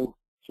 2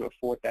 to a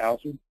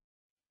 4,000,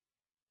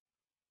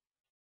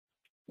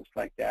 just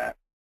like that.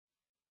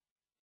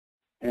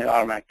 And it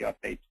automatically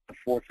updates to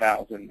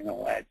 4,000, and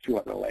it'll add 2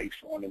 other legs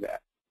onto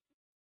that.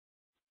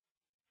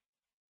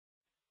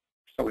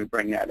 So we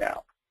bring that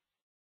out.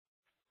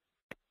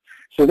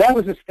 So that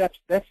was the steps.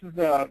 This is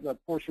the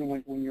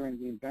portion when you're in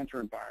the Inventor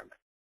environment.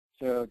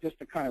 So just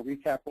to kind of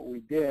recap what we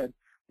did,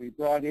 we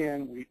brought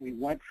in, we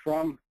went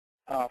from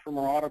our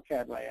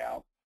AutoCAD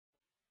layout.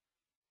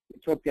 We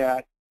took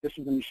that. This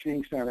is the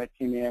machining center that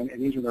came in,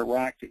 and these are the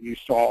racks that you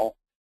saw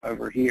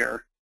over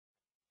here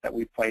that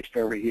we placed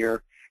over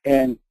here.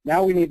 And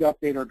now we need to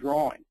update our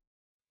drawing.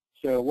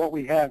 So what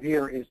we have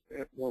here is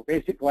our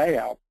basic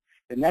layout,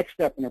 The next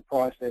step in the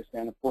process,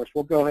 then, of course,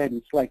 we'll go ahead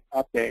and select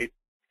Update.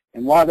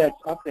 And while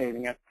that's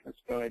updating it, let's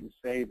go ahead and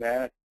save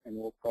that, and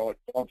we'll call it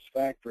Bob's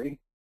Factory.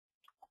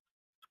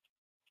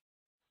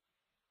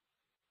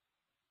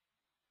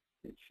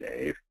 Hit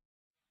Save.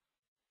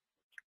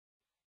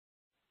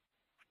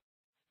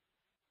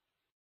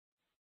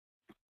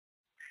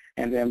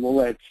 And then we'll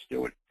let it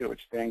do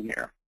its thing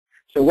here.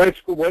 So what it's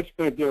going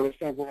to do, it's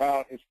going to go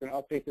out, it's going to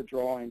update the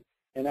drawing,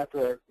 and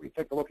after we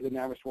take a look at the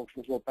Navisworks,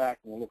 we'll go back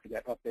and we'll look at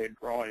that updated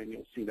drawing, and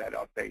you'll see that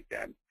update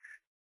then,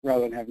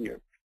 rather than having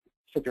you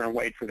sit there and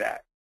wait for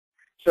that.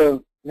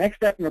 So next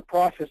step in the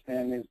process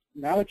then is,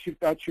 now that you've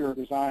got your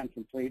design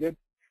completed,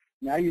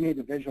 now you need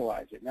to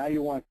visualize it. Now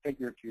you want to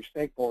figure it to your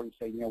stakeholder and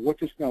say, you know,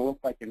 what's this going to look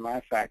like in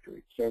my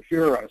factory? So if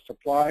you're a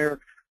supplier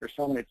or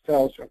someone that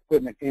sells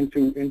equipment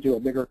into a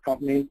bigger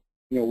company,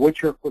 you know,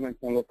 what's your equipment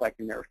going to look like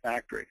in their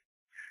factory?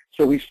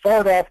 So we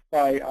start off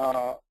by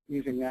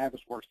using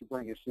Navisworks to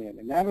bring us in.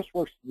 And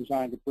Navisworks is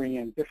designed to bring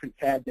in different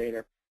CAD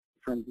data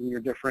from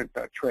your different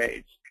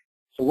trades.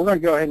 So we're going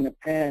to go ahead and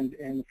append,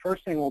 and the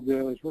first thing we'll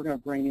do is we're going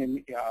to bring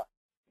in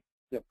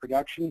the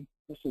production.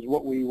 This is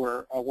what we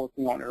were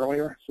working on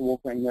earlier, so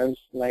we'll bring those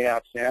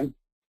layouts in.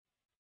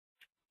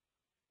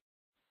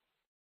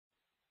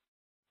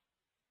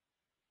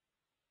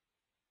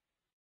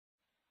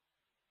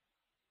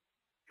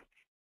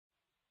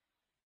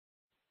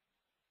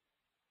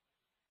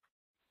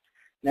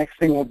 Next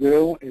thing we'll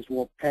do is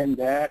we'll append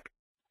that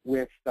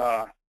with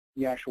the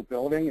actual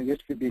building, and this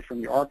could be from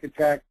your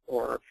architect,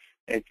 or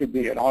it could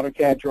be an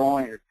AutoCAD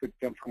drawing, or it could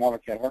come from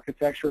AutoCAD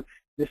architecture.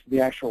 This is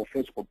the actual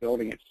physical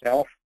building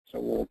itself, so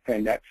we'll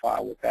append that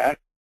file with that.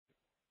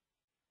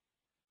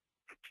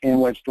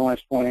 And what it's doing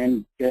is going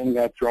in, getting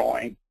that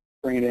drawing,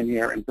 bring it in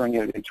here, and bring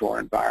it into our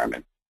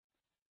environment.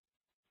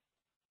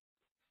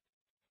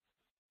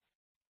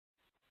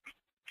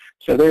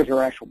 So there's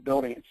our actual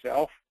building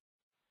itself.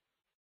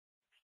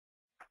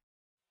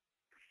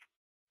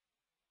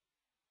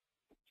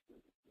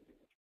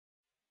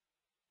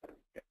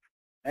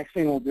 Next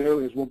thing we'll do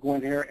is we'll go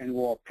in here and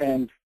we'll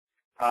append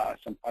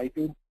some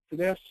piping to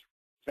this.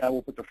 So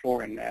we'll put the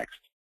floor in next.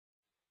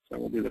 So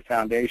we'll do the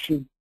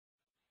foundation.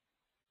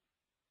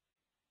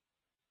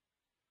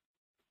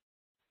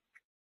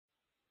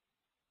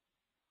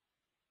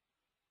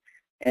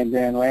 And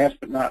then last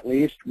but not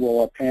least,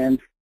 we'll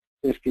append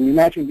this. Can you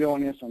imagine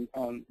doing this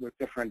with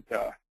different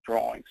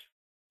drawings?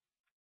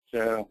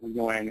 So we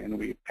go in and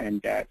we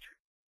append that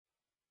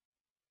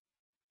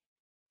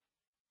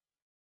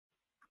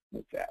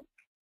with that.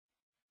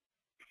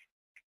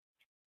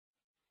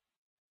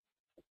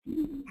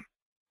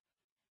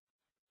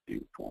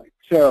 Viewpoint.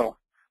 So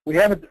we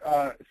have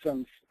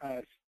some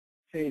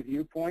saved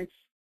viewpoints.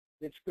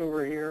 Let's go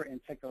over here and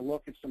take a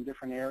look at some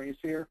different areas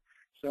here.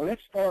 So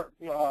let's start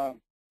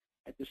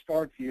at the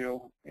start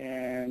view.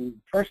 And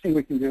first thing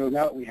we can do,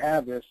 now that we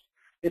have this,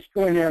 let's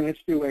go in there and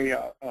let's do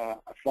a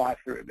fly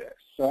through of this.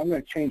 So I'm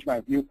going to change my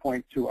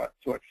viewpoint to a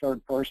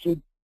third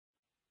person.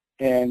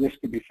 And this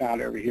can be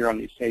found over here on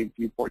these saved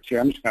viewports here.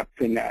 I'm just going to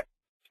pin that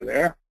to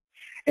there.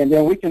 And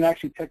then we can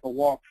actually take a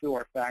walk through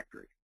our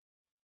factory.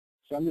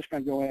 So I'm just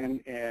going to go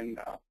in and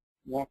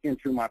walk in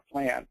through my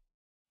plan.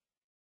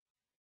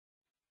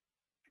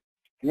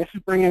 And this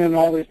is bringing in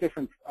all these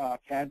different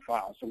CAD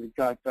files. So we've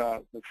got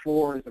the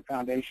floor is the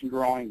foundation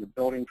drawing, the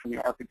building from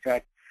the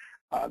architect,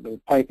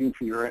 the piping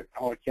from your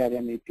AutoCAD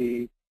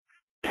MEP,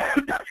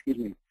 excuse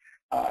me,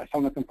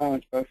 some of the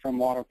components both from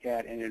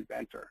AutoCAD and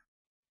Inventor.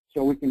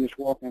 So we can just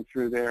walk them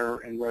through there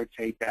and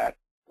rotate that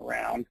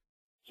around.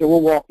 So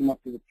we'll walk them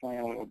up to the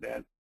plan a little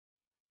bit.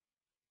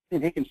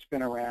 And he can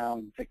spin around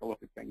and take a look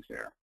at things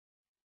there.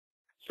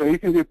 So you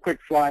can do quick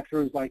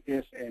fly-throughs like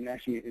this and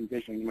actually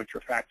envision what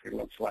your factory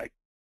looks like.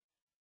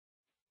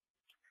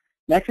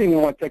 Next thing we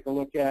want to take a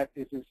look at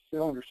is this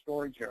cylinder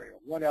storage area.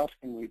 What else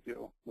can we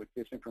do with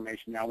this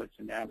information now that's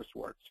in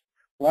Navisworks?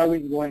 Well,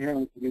 we can go in here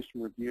and we can do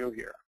some review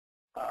here.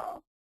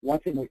 One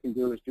thing we can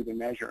do is do the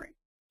measuring.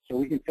 So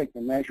we can take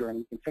the measure and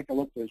we can take a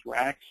look at those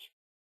racks,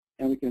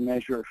 and we can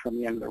measure from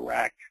the end of the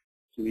rack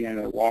to the end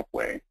of the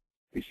walkway.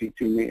 We see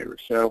 2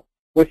 meters. So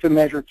with the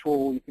measure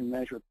tool, you can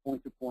measure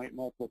point-to-point,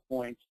 multiple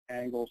points,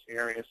 angles,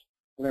 areas,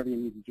 whatever you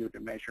need to do to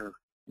measure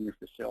in your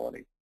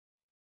facility.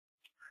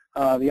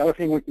 The other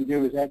thing we can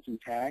do is add some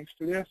tags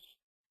to this,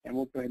 and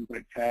we'll go ahead and put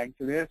a tag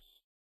to this.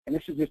 And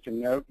this is just a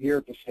note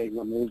here to say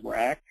remove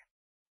rack.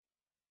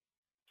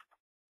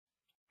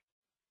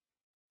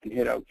 And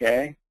hit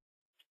OK.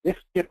 This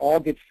all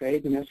gets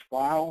saved in this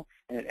file,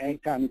 and at any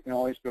time you can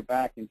always go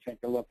back and take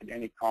a look at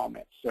any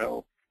comments.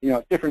 So, you know,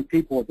 if different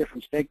people,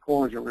 different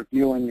stakeholders are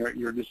reviewing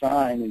your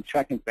design and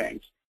checking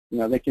things, you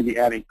know, they can be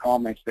adding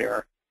comments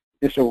there.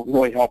 This will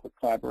really help with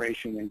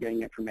collaboration and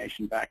getting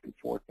information back and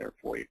forth there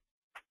for you.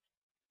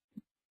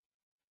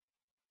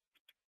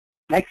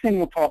 Next thing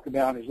we'll talk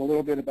about is a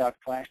little bit about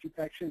clash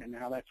detection and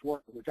how that's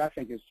working, which I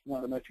think is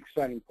one of the most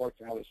exciting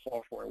parts of how the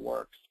software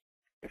works.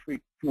 If we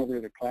come over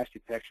to the clash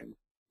detection,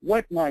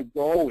 what my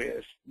goal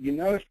is, you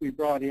notice we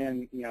brought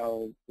in, you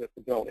know, the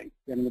building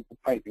and the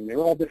piping. They're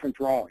all different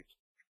drawings.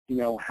 you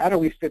know, how do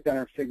we sit down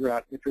and figure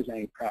out if there's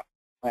any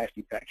flash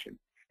detection?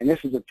 And this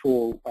is a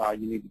tool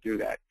you need to do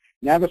that.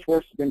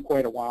 Navisworks has been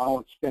quite a while.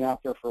 It's been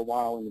out there for a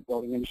while in the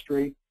building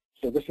industry.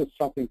 So this is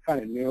something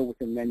kind of new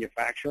within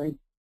manufacturing.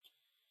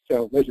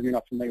 So those of you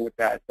not familiar with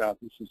that, this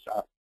is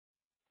a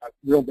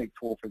real big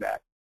tool for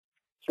that.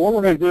 So what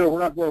we're going to do, we're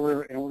going to go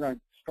over and we're going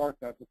to start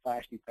the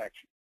flash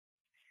detection.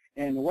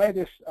 And the way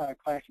this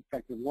flash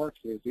detector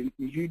works is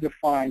you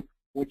define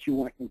what you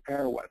want to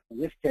compare with. In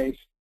this case,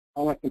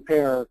 I want to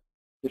compare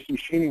this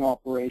machining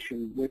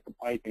operation with the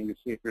piping to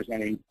see if there's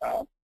any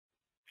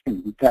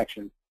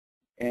detection.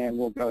 And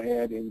we'll go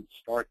ahead and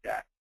start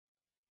that.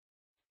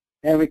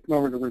 And we come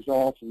over to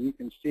results, and you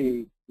can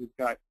see we've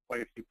got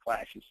quite a few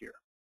flashes here.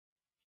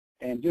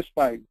 And just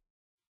by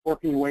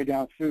working your way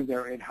down through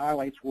there, it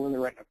highlights where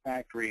they're at in the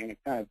factory, and it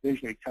kind of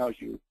visually tells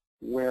you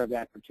where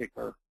that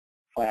particular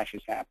flash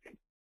is happening.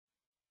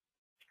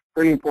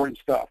 Pretty important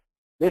stuff.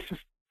 This is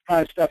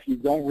kind of stuff you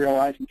don't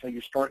realize until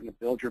you're starting to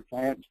build your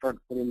plant and start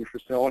to put in your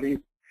facilities.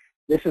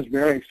 This is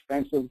very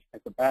expensive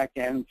at the back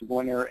end to go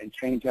in there and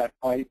change that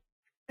pipe.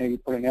 Maybe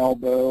put an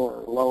elbow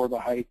or lower the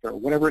height or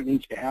whatever it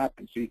needs to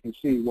happen so you can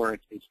see where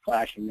it's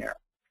flashing there.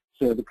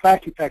 So the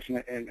flash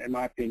detection, in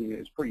my opinion,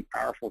 is pretty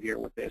powerful here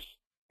with this,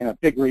 and a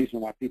big reason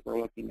why people are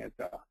looking at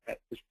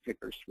this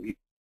particular suite.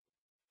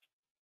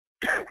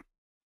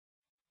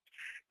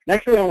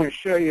 Next thing I want to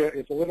show you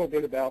is a little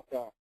bit about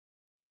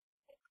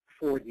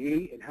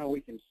 4D and how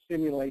we can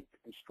simulate the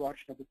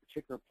construction of a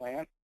particular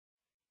plant.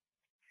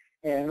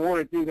 And in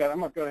order to do that, I'm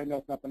going to go ahead and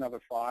open up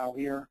another file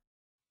here.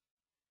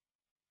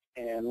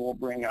 And we'll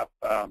bring up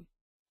and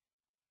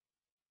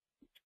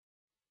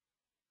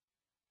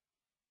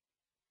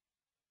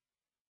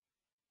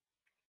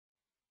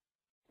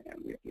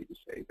we need to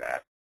save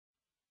that.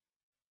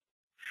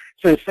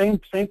 So same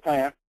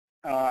plant.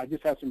 I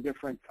just have some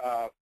different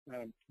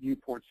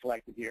viewports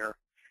selected here.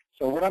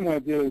 So what I'm going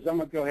to do is I'm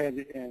going to go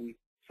ahead and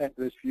set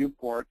this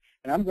viewport,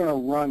 and I'm going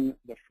to run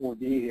the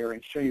 4D here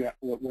and show you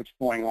what's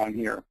going on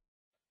here.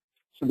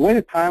 So the way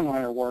the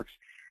timeliner works,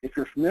 if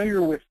you're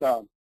familiar with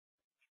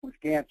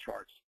Gantt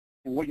charts,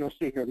 and what you'll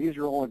see here, these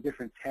are all the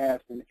different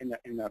tasks in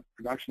the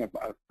production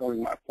of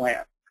building my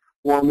plant,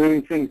 or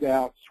moving things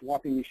out,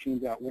 swapping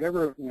machines out,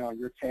 whatever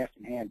your task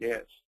in hand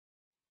is.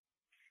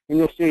 And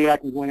you'll see I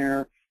can go in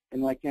there,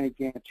 and like any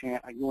Gantt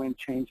chart, I go in and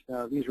change.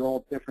 These are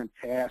all different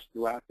tasks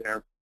throughout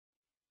there.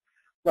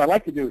 What I'd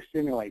like to do is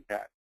simulate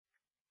that.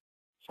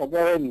 So I'll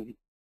go ahead and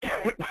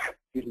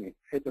excuse me,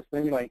 hit the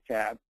Simulate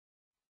tab,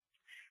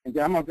 and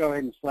then I'm going to go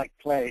ahead and select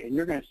Play, and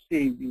you're going to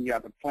see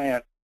the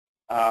plant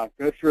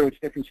go through its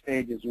different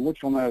stages, and which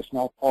you'll notice, and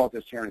I'll pause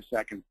this here in a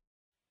second.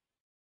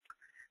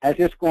 As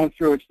it's going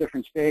through its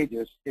different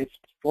stages, it's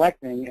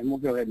selecting, and we'll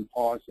go ahead and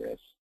pause this.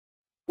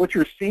 What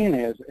you're seeing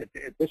is, at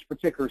this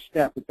particular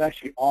step, it's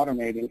actually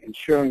automating and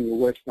showing you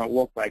what it's going to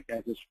look like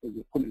as this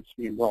equipment's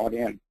being brought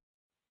in.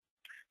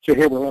 So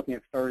here we're looking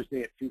at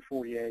Thursday at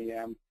 2:40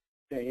 a.m.,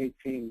 day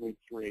 18, week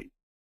 3.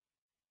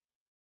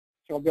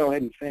 So I'll go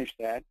ahead and finish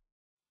that.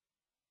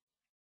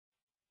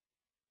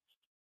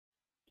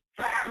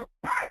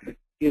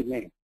 Excuse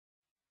me.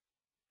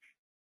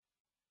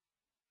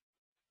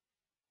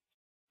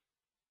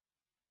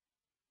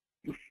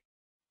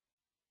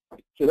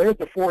 So there's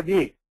the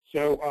 4D.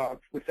 So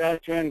with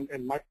that, Jen,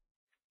 and Mike,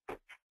 I'm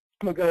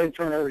going to go ahead and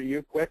turn it over to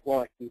you quick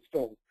while I can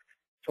still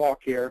talk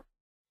here.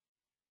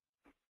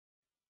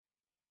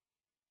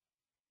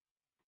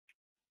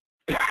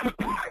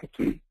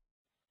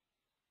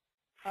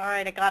 All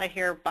right, I got it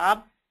here,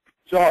 Bob.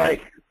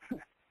 Sorry.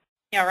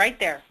 Yeah, right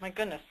there. My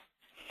goodness.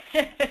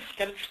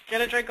 get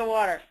a drink of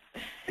water.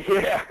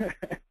 Yeah.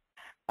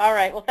 All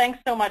right. Well, thanks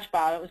so much,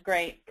 Bob. It was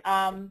great.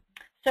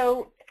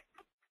 So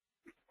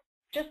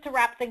just to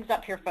wrap things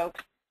up here,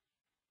 folks,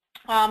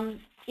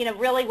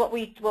 really what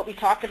we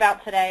talked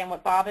about today and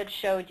what Bob had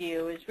showed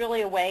you is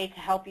really a way to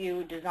help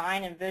you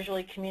design and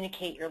visually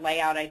communicate your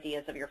layout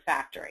ideas of your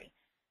factory.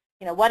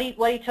 What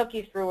he took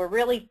you through were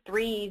really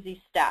 3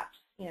 easy steps.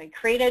 He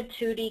created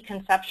 2D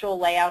conceptual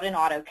layout in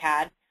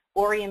AutoCAD,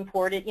 or he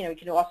imported, you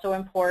can also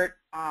import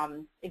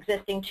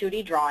existing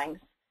 2D drawings.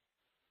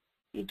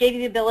 He gave you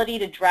the ability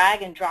to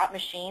drag and drop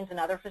machines and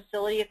other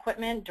facility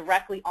equipment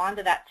directly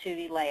onto that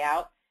 2D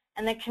layout,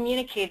 and then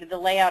communicated the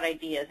layout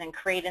ideas and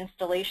create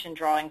installation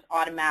drawings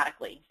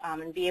automatically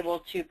and be able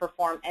to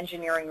perform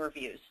engineering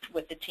reviews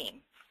with the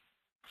team.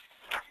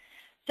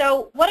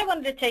 So what I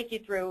wanted to take you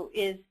through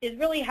is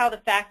really how the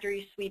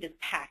factory suite is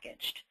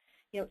packaged.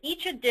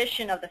 Each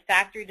edition of the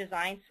factory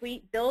design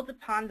suite builds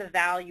upon the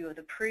value of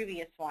the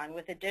previous one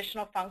with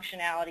additional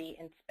functionality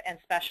and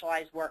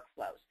specialized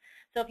workflows.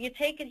 So if you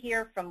take it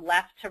here from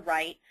left to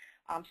right,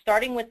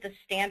 starting with the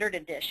standard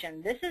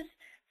edition, this is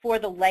for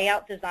the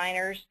layout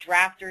designers,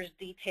 drafters,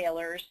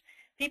 detailers,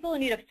 people who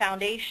need a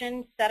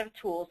foundation set of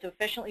tools to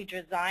efficiently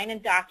design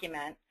and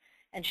document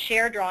and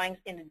share drawings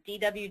in a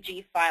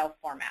DWG file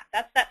format.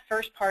 That's that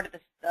first part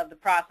of the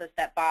process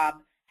that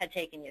Bob had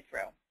taken you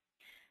through.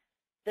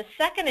 The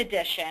second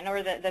edition,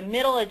 or the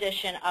middle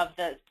edition of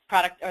the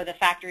product or the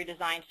factory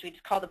design suite,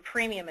 is called the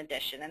premium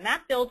edition, and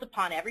that builds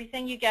upon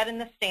everything you get in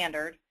the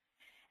standard,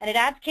 and it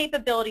adds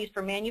capabilities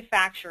for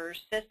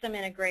manufacturers, system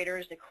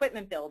integrators,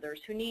 equipment builders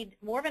who need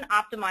more of an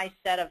optimized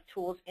set of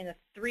tools in a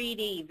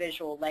 3D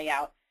visual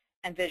layout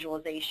and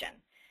visualization.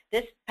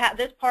 This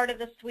part of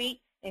the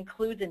suite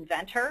includes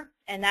Inventor,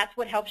 and that's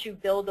what helps you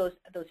build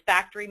those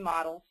factory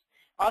models.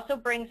 Also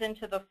brings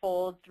into the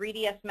fold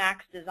 3ds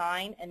Max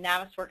Design and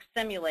Navisworks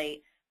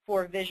Simulate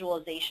for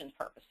visualization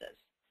purposes.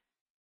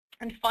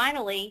 And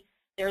finally,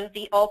 there's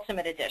the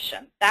Ultimate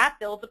Edition. That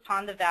builds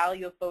upon the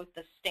value of both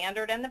the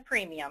standard and the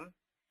premium,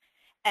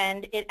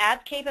 and it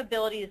adds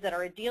capabilities that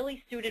are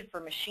ideally suited for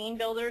machine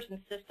builders and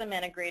system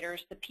integrators,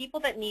 the people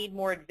that need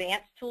more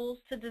advanced tools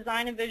to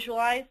design and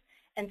visualize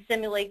and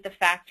simulate the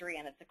factory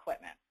and its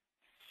equipment.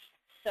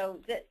 So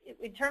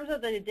in terms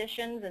of the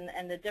additions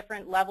and the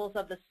different levels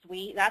of the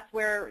suite, that's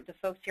where the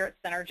folks here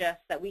at Synergis,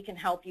 that we can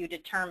help you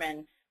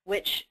determine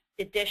which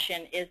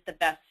edition is the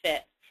best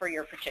fit for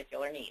your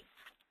particular needs.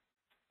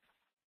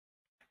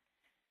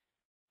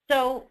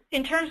 So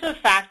in terms of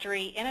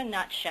factory, in a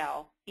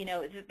nutshell, you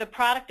know, the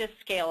product is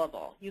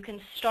scalable. You can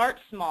start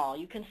small.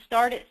 You can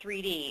start at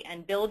 3D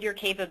and build your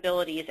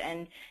capabilities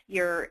and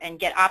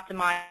get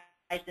optimized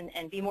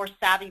and be more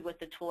savvy with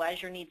the tool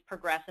as your needs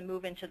progress and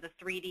move into the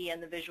 3D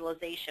and the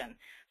visualization.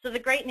 So the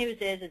great news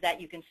is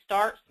that you can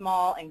start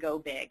small and go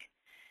big.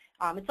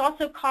 It's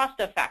also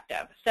cost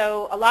effective.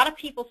 So a lot of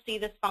people see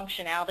this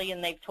functionality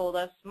and they've told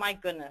us, my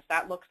goodness,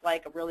 that looks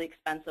like a really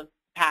expensive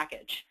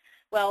package.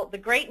 Well, the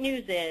great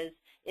news is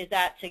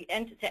that to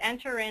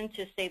enter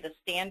into, say, the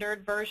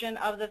standard version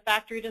of the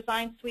factory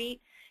design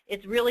suite,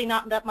 it's really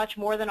not that much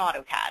more than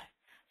AutoCAD.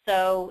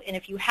 So, and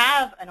if you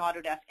have an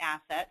Autodesk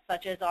asset,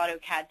 such as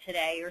AutoCAD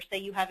today, or say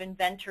you have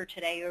Inventor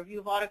today, or if you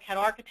have AutoCAD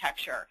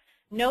Architecture,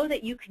 know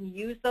that you can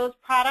use those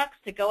products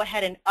to go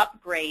ahead and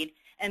upgrade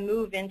and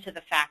move into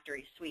the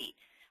factory suite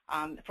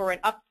for an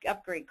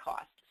upgrade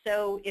cost.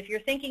 So if you're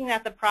thinking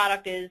that the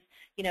product is,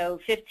 you know,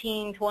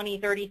 $15,000,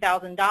 $20,000,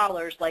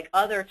 $30,000 like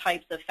other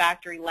types of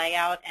factory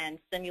layout and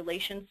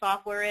simulation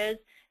software is,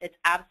 it's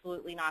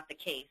absolutely not the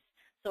case.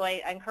 So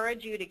I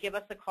encourage you to give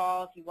us a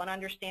call if you want to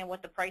understand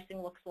what the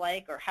pricing looks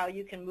like or how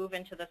you can move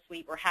into the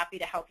suite. We're happy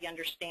to help you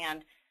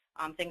understand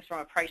things from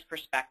a price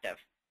perspective.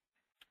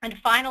 And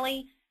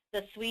finally,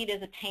 the suite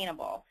is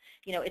attainable.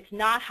 You know, it's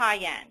not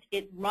high-end.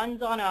 It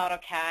runs on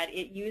AutoCAD.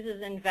 It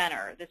uses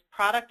Inventor. This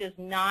product is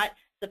not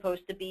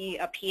supposed to be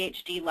a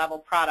PhD level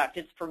product.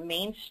 It's for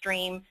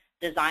mainstream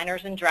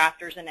designers and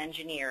drafters and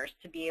engineers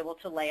to be able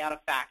to lay out a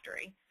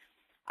factory.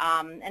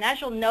 And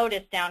as you'll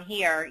notice down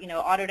here, you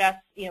know, Autodesk,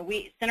 you know,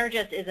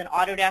 Synergis is an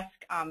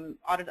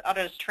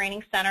Autodesk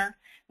training center.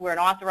 We're an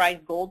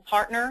authorized gold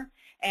partner.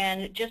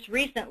 And just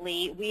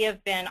recently, we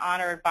have been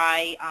honored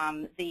by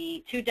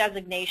the 2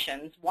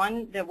 designations.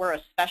 One, that we're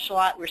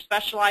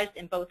specialized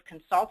in both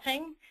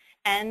consulting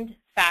and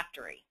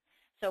factory.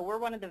 So we're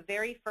one of the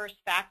very first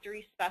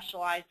factory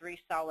specialized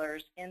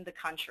resellers in the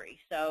country.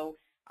 So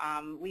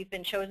we've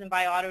been chosen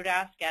by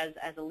Autodesk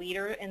as a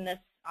leader in this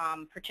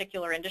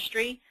particular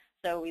industry.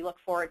 So we look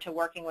forward to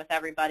working with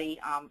everybody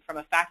from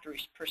a factory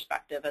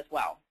perspective as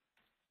well.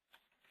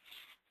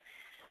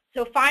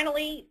 So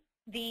finally,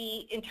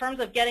 in terms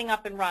of getting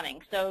up and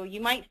running. So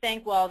you might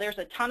think, well, there's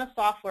a ton of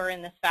software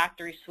in this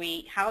factory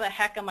suite. How the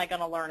heck am I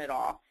going to learn it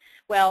all?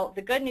 Well,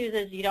 the good news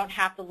is you don't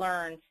have to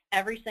learn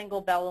every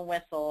single bell and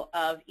whistle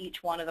of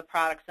each one of the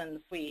products in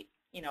the suite,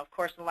 you know, of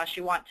course, unless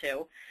you want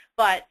to.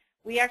 But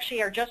we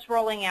actually are just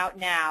rolling out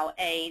now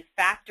a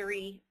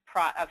factory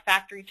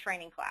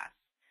training class.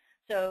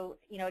 So,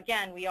 you know,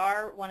 again, we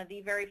are one of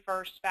the very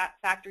first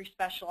factory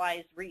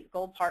specialized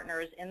gold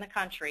partners in the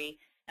country,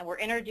 and we're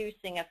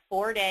introducing a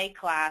 4-day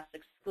class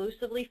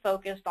exclusively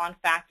focused on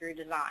factory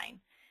design.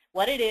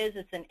 What it is,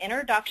 it's an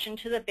introduction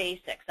to the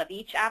basics of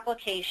each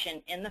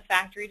application in the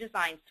factory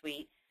design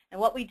suite. And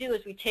what we do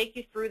is we take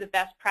you through the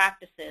best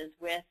practices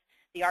with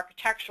the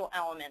architectural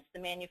elements, the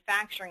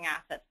manufacturing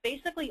assets,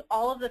 basically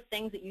all of the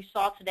things that you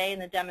saw today in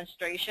the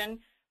demonstration.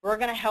 We're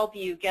going to help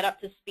you get up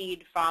to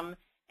speed from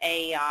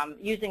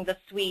using the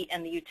suite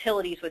and the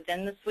utilities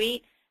within the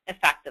suite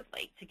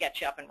effectively to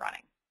get you up and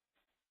running.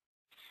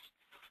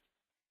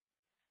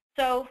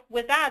 So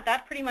with that,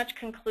 that pretty much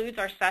concludes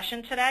our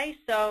session today.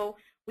 So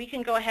we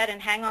can go ahead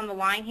and hang on the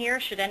line here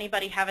should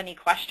anybody have any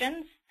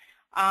questions.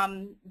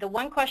 The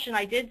one question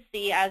I did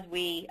see as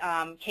we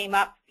came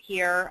up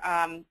here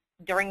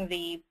during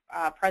the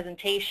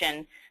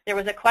presentation, there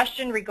was a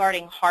question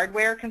regarding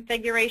hardware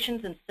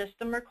configurations and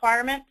system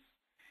requirements.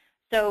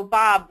 So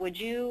Bob, would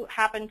you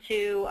happen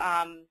to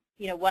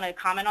want to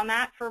comment on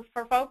that for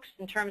folks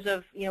in terms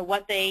of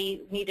what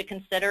they need to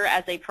consider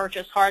as they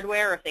purchase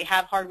hardware? If they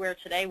have hardware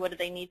today, what do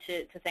they need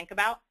to think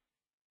about?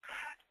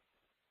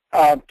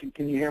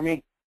 Can you hear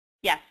me?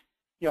 Yes.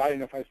 Yeah, I don't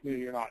know if I was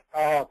muted or not.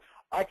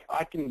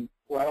 I can.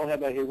 Well, I don't have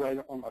that here right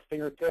on my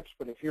fingertips,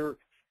 but if you're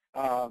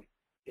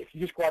if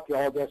you just go out to the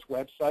Autodesk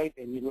website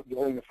and you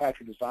go in the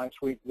Factory Design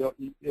Suite,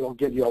 it'll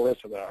give you a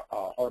list of the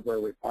hardware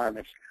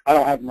requirements. I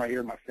don't have them right here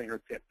at my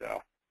fingertip,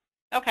 though.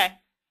 Okay.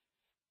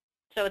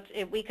 So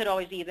we could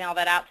always email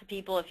that out to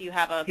people if you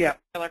have a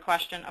particular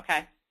question.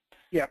 Okay.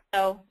 Yeah.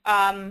 So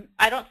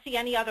I don't see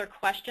any other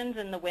questions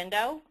in the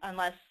window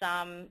unless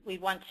we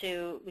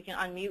can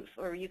unmute,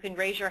 or you can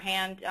raise your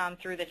hand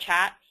through the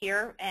chat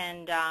here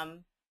and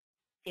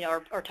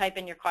or type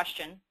in your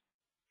question.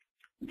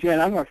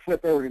 Jen, I'm going to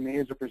flip over to me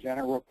as a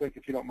presenter real quick,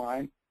 if you don't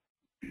mind.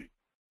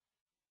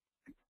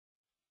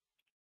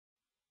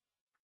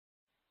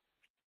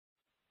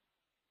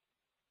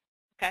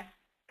 Okay.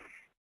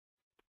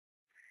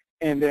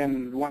 And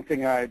then one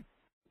thing I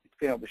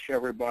failed to show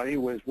everybody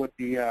was what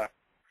that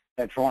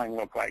drawing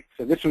looked like.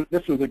 So this was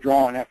the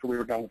drawing after we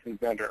were done with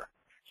Inventor.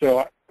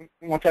 So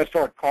once I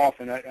started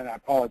coughing, and I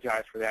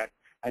apologize for that,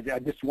 I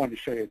just wanted to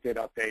show you a bit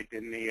update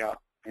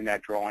in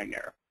that drawing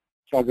there.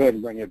 So I'll go ahead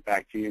and bring it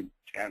back to you,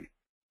 Jen.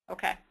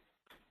 Okay.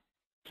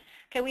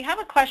 Okay, we have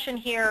a question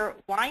here.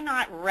 Why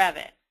not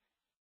Revit?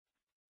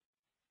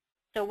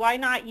 So why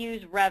not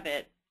use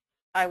Revit?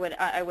 I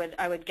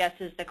would guess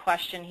is the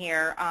question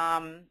here.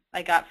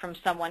 I got from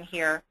someone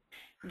here.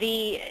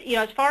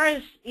 As far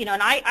as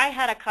and I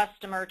had a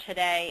customer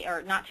today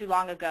or not too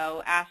long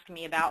ago ask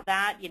me about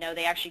that.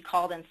 They actually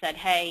called and said,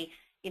 hey,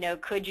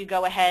 could you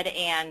go ahead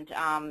and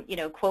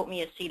quote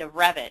me a seat of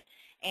Revit?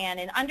 And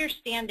in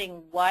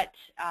understanding what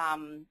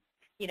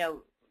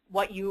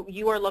what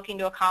you are looking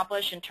to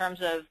accomplish in terms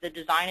of the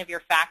design of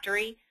your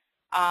factory,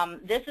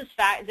 this is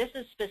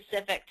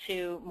specific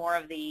to more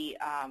of the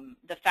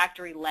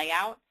factory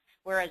layout,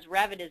 whereas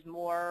Revit is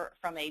more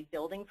from a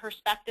building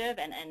perspective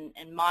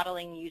and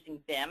modeling using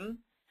BIM.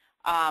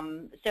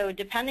 So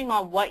depending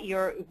on what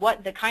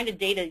the kind of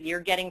data you're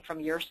getting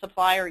from your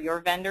supplier, your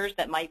vendors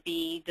that might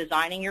be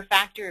designing your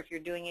factory, if you're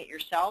doing it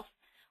yourself,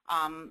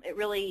 it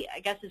really,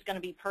 I guess, is going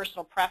to be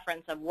personal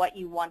preference of what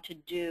you want to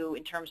do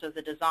in terms of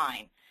the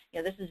design.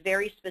 This is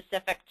very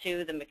specific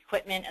to the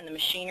equipment and the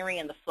machinery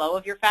and the flow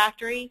of your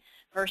factory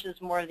versus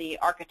more of the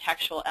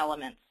architectural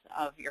elements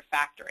of your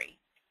factory.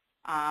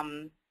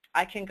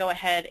 I can go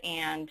ahead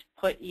and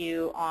put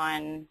you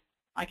on,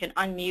 I can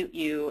unmute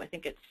you. I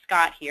think it's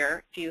Scott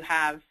here. If you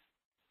have,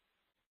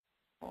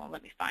 hold on,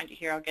 let me find you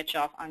here. I'll get you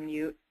off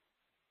unmute.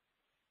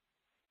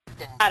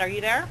 Scott, are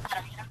you there?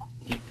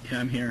 Yeah,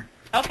 I'm here.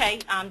 Okay.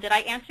 Did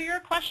I answer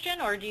your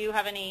question, or do you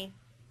have any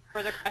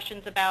further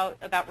questions about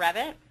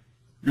Revit?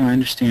 No, I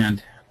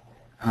understand.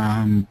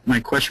 My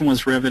question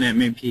was Revit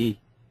MAP.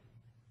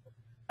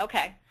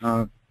 Okay.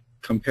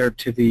 Compared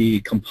to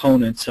the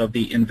components of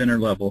the Inventor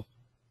level.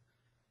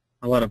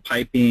 A lot of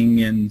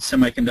piping and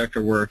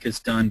semiconductor work is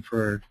done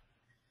for,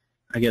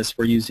 I guess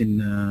we're using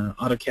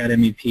AutoCAD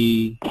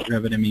MEP,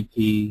 Revit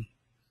MEP,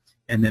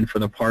 and then for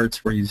the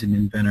parts we're using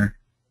Inventor.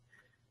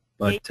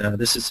 But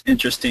this is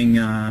interesting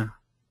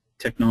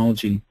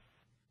technology.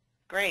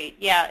 Great,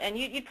 yeah, and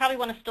you'd probably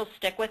want to still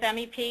stick with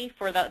MEP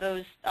for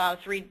those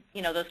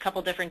those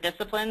couple different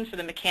disciplines for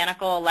the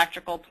mechanical,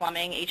 electrical,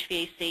 plumbing,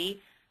 HVAC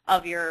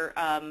of your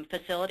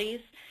facilities,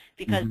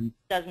 because it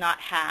does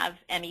not have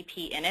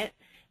MEP in it.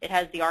 It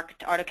has the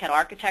AutoCAD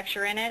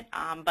architecture in it,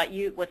 but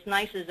what's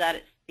nice is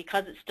that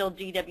because it's still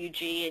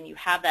DWG and you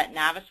have that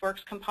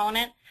Navisworks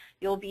component,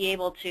 you'll be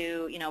able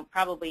to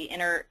probably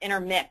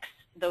intermix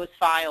those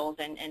files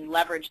and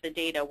leverage the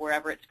data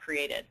wherever it's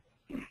created.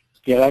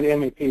 Yeah, that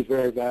MEP is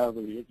very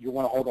valuable. You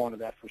want to hold on to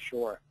that for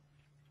sure.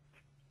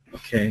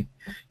 Okay.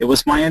 It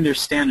was my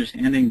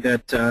understanding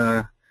that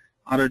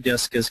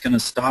Autodesk is going to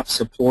stop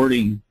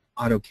supporting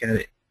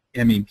AutoCAD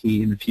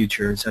MEP in the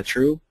future. Is that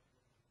true?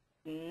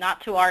 Not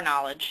to our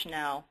knowledge,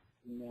 no.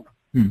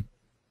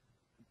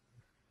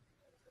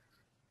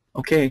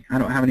 Okay, I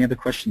don't have any other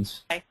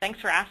questions. Okay,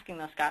 thanks for asking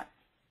those, Scott.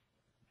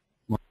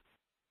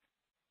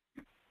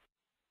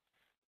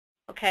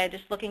 Okay,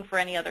 just looking for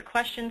any other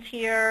questions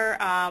here.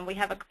 We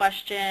have a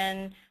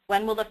question,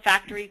 when will the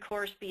factory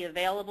course be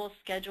available,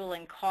 schedule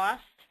and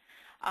cost?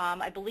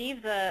 I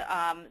believe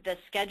the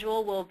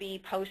schedule will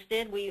be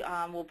posted. We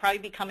will probably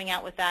be coming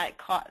out with that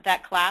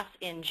class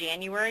in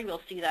January.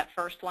 We'll see that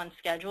first one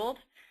scheduled.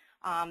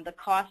 The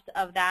cost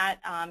of that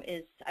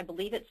is, I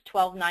believe it's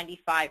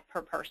 $12.95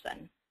 per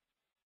person.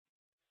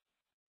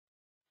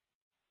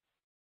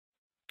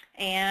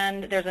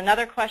 And there's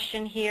another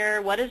question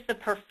here. What is the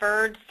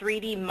preferred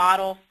 3D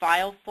model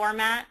file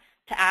format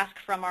to ask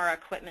from our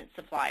equipment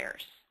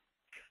suppliers?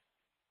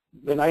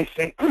 The nice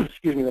thing,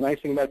 excuse me, the nice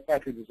thing about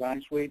Factory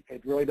Design Suite,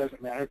 it really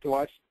doesn't matter to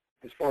us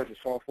as far as the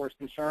software is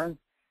concerned.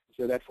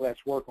 So that's less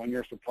work on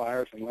your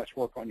suppliers and less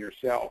work on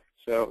yourself.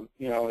 So,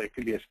 it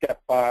could be a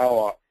step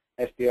file,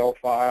 a SDL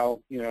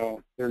file,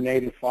 their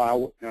native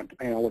file,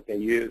 depending on what they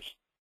use.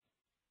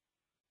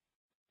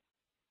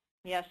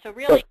 Yeah, so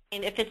really,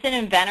 if it's an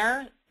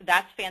Inventor,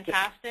 that's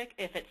fantastic.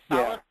 If it's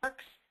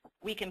SolidWorks,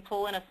 we can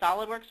pull in a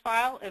SolidWorks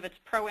file. If it's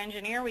Pro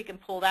Engineer, we can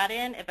pull that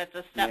in. If it's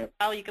a step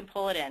file, you can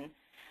pull it in.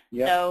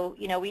 Yep. So,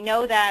 we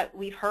know that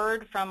we've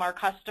heard from our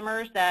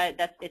customers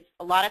that it's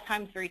a lot of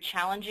times very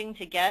challenging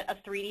to get a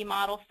 3D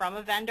model from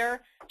a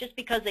vendor just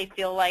because they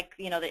feel like,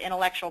 the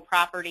intellectual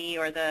property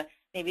or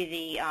maybe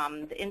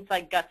the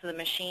inside guts of the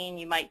machine,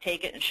 you might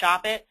take it and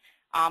shop it.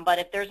 But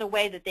if there's a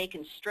way that they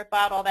can strip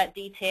out all that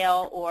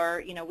detail,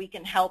 or, we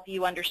can help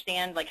you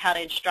understand like how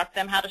to instruct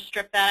them how to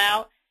strip that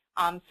out,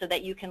 so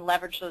that you can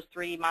leverage those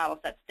 3D models,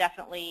 that's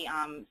definitely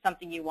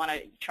something you want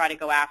to try to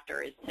go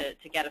after, is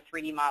to get a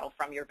 3D model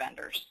from your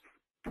vendors.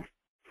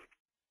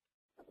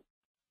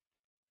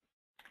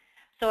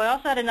 So I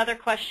also had another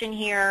question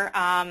here.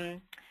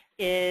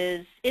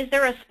 Is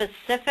there a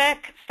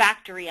specific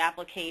factory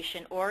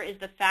application, or is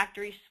the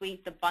factory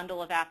suite the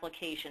bundle of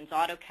applications,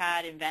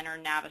 AutoCAD, Inventor,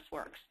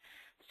 Navisworks?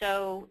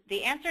 So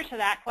the answer to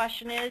that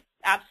question is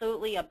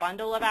absolutely a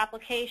bundle of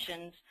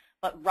applications,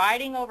 but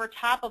riding over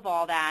top of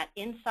all that,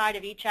 inside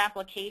of each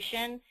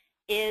application,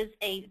 is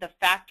the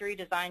factory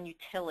design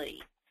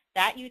utility.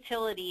 That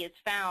utility is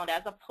found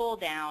as a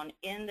pull-down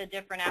in the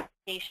different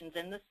applications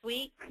in the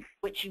suite,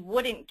 which you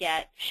wouldn't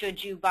get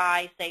should you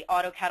buy, say,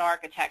 AutoCAD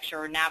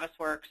Architecture or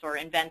Navisworks or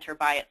Inventor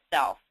by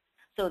itself.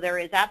 So there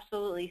is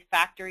absolutely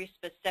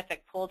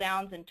factory-specific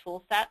pull-downs and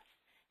tool sets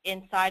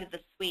inside of the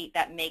suite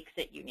that makes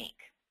it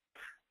unique.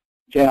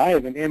 Jen, I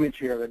have an image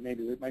here that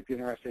maybe might be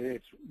interesting.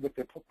 It's what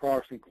the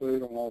products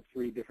include on all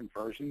 3 different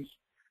versions.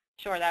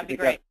 Sure, that would be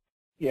great.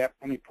 Yeah,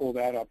 let me pull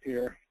that up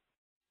here.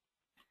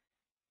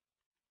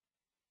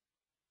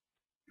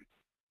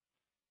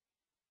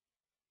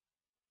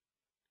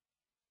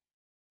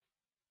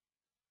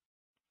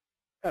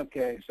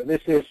 Okay, so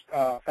this is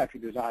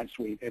Factory Design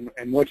Suite, and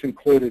what's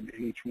included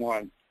in each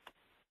one.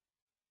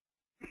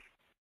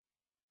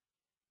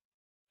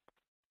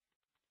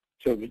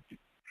 So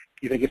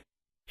you think it's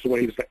what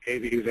he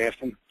was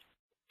asking?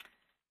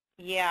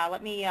 Yeah,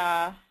 let me,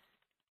 that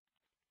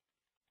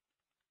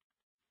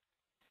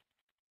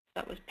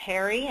was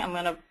Perry.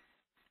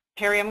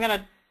 Perry, I'm going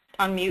to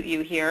unmute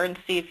you here and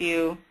see if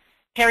you,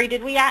 Perry,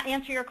 did we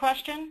answer your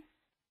question?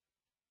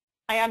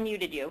 I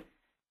unmuted you.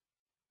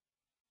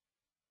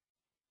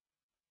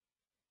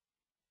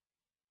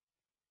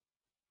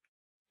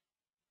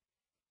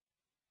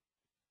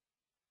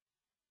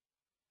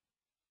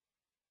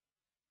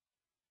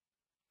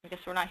 I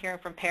guess we're not hearing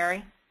from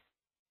Perry.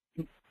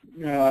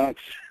 No,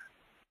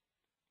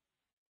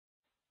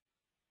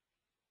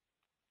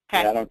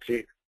 Okay. Yeah, I don't see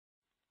it.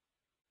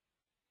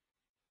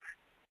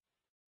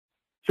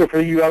 So for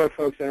you other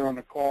folks that are on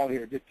the call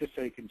here, just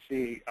so you can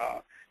see,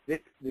 this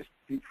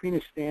between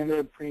the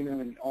standard, premium,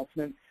 and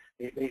ultimate,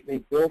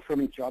 they build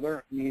from each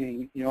other,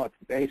 meaning, at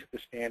the base of the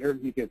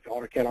standard, you get the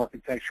AutoCAD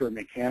Architecture,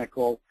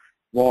 Mechanical,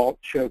 Vault,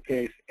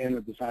 Showcase, and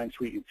the Design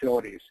Suite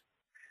utilities.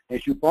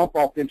 As you bump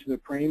up into the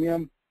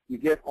premium, you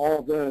get all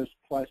of those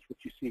plus what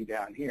you see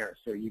down here.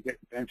 So you get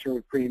Inventor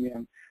with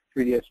premium,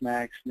 3ds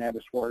Max,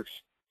 Navisworks,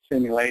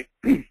 Simulate,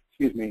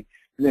 excuse me,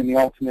 and then the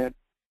ultimate,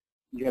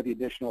 you have the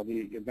additional,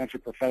 the Inventor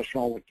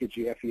Professional, which gives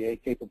you FEA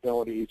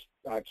capabilities,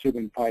 tube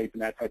and pipe,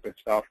 and that type of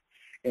stuff,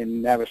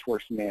 and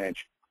Navisworks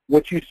Manage.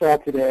 What you saw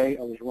today,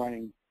 I was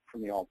running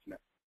from the ultimate.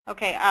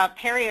 Okay,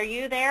 Perry, are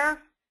you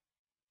there?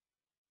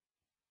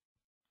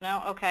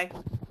 No? Okay.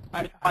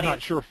 I'm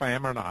not sure if I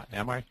am or not.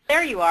 Am I?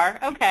 There you are.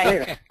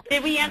 Okay.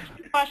 Did we answer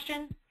the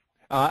question?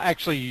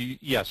 Actually,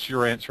 yes,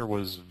 your answer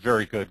was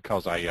very good,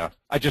 because I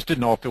just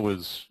didn't know if it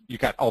was, you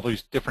got all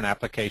these different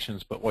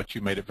applications, but what you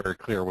made it very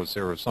clear was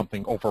there was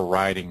something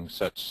overriding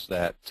such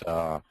that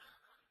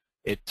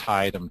it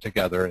tied them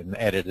together and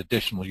added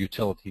additional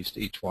utilities to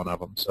each one of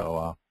them.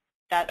 So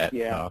that's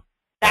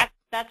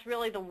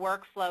really the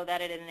workflow that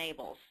it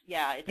enables.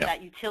 Yeah, it's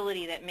that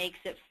utility that makes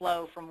it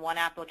flow from one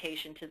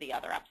application to the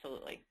other.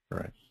 Absolutely.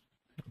 Right.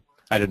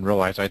 I didn't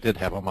realize I did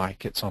have a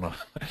mic. It's on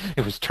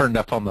it was turned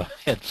up on the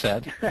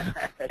headset.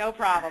 No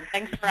problem.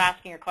 Thanks for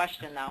asking your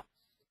question, though.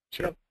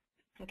 Sure.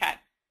 Okay.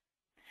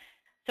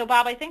 So,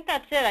 Bob, I think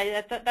that's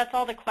it. That's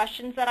all the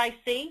questions that I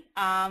see.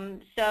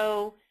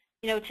 So,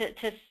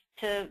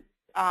 to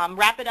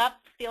wrap it up,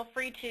 feel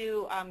free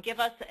to give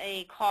us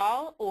a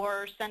call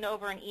or send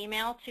over an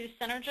email to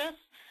Synergis.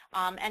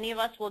 Any of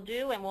us will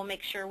do, and we'll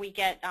make sure we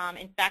get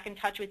back in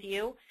touch with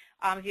you.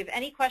 If you have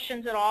any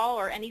questions at all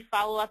or any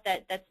follow-up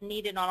that's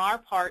needed on our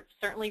part,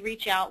 certainly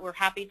reach out. We're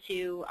happy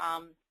to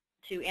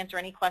answer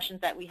any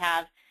questions that we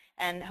have.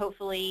 And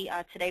hopefully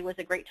today was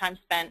a great time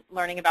spent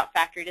learning about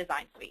Factory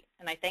Design Suite.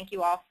 And I thank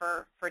you all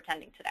for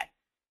attending today.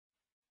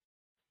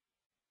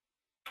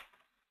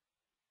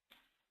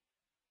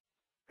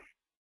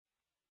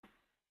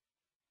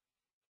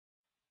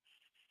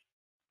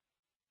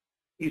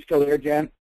 You still there, Jen?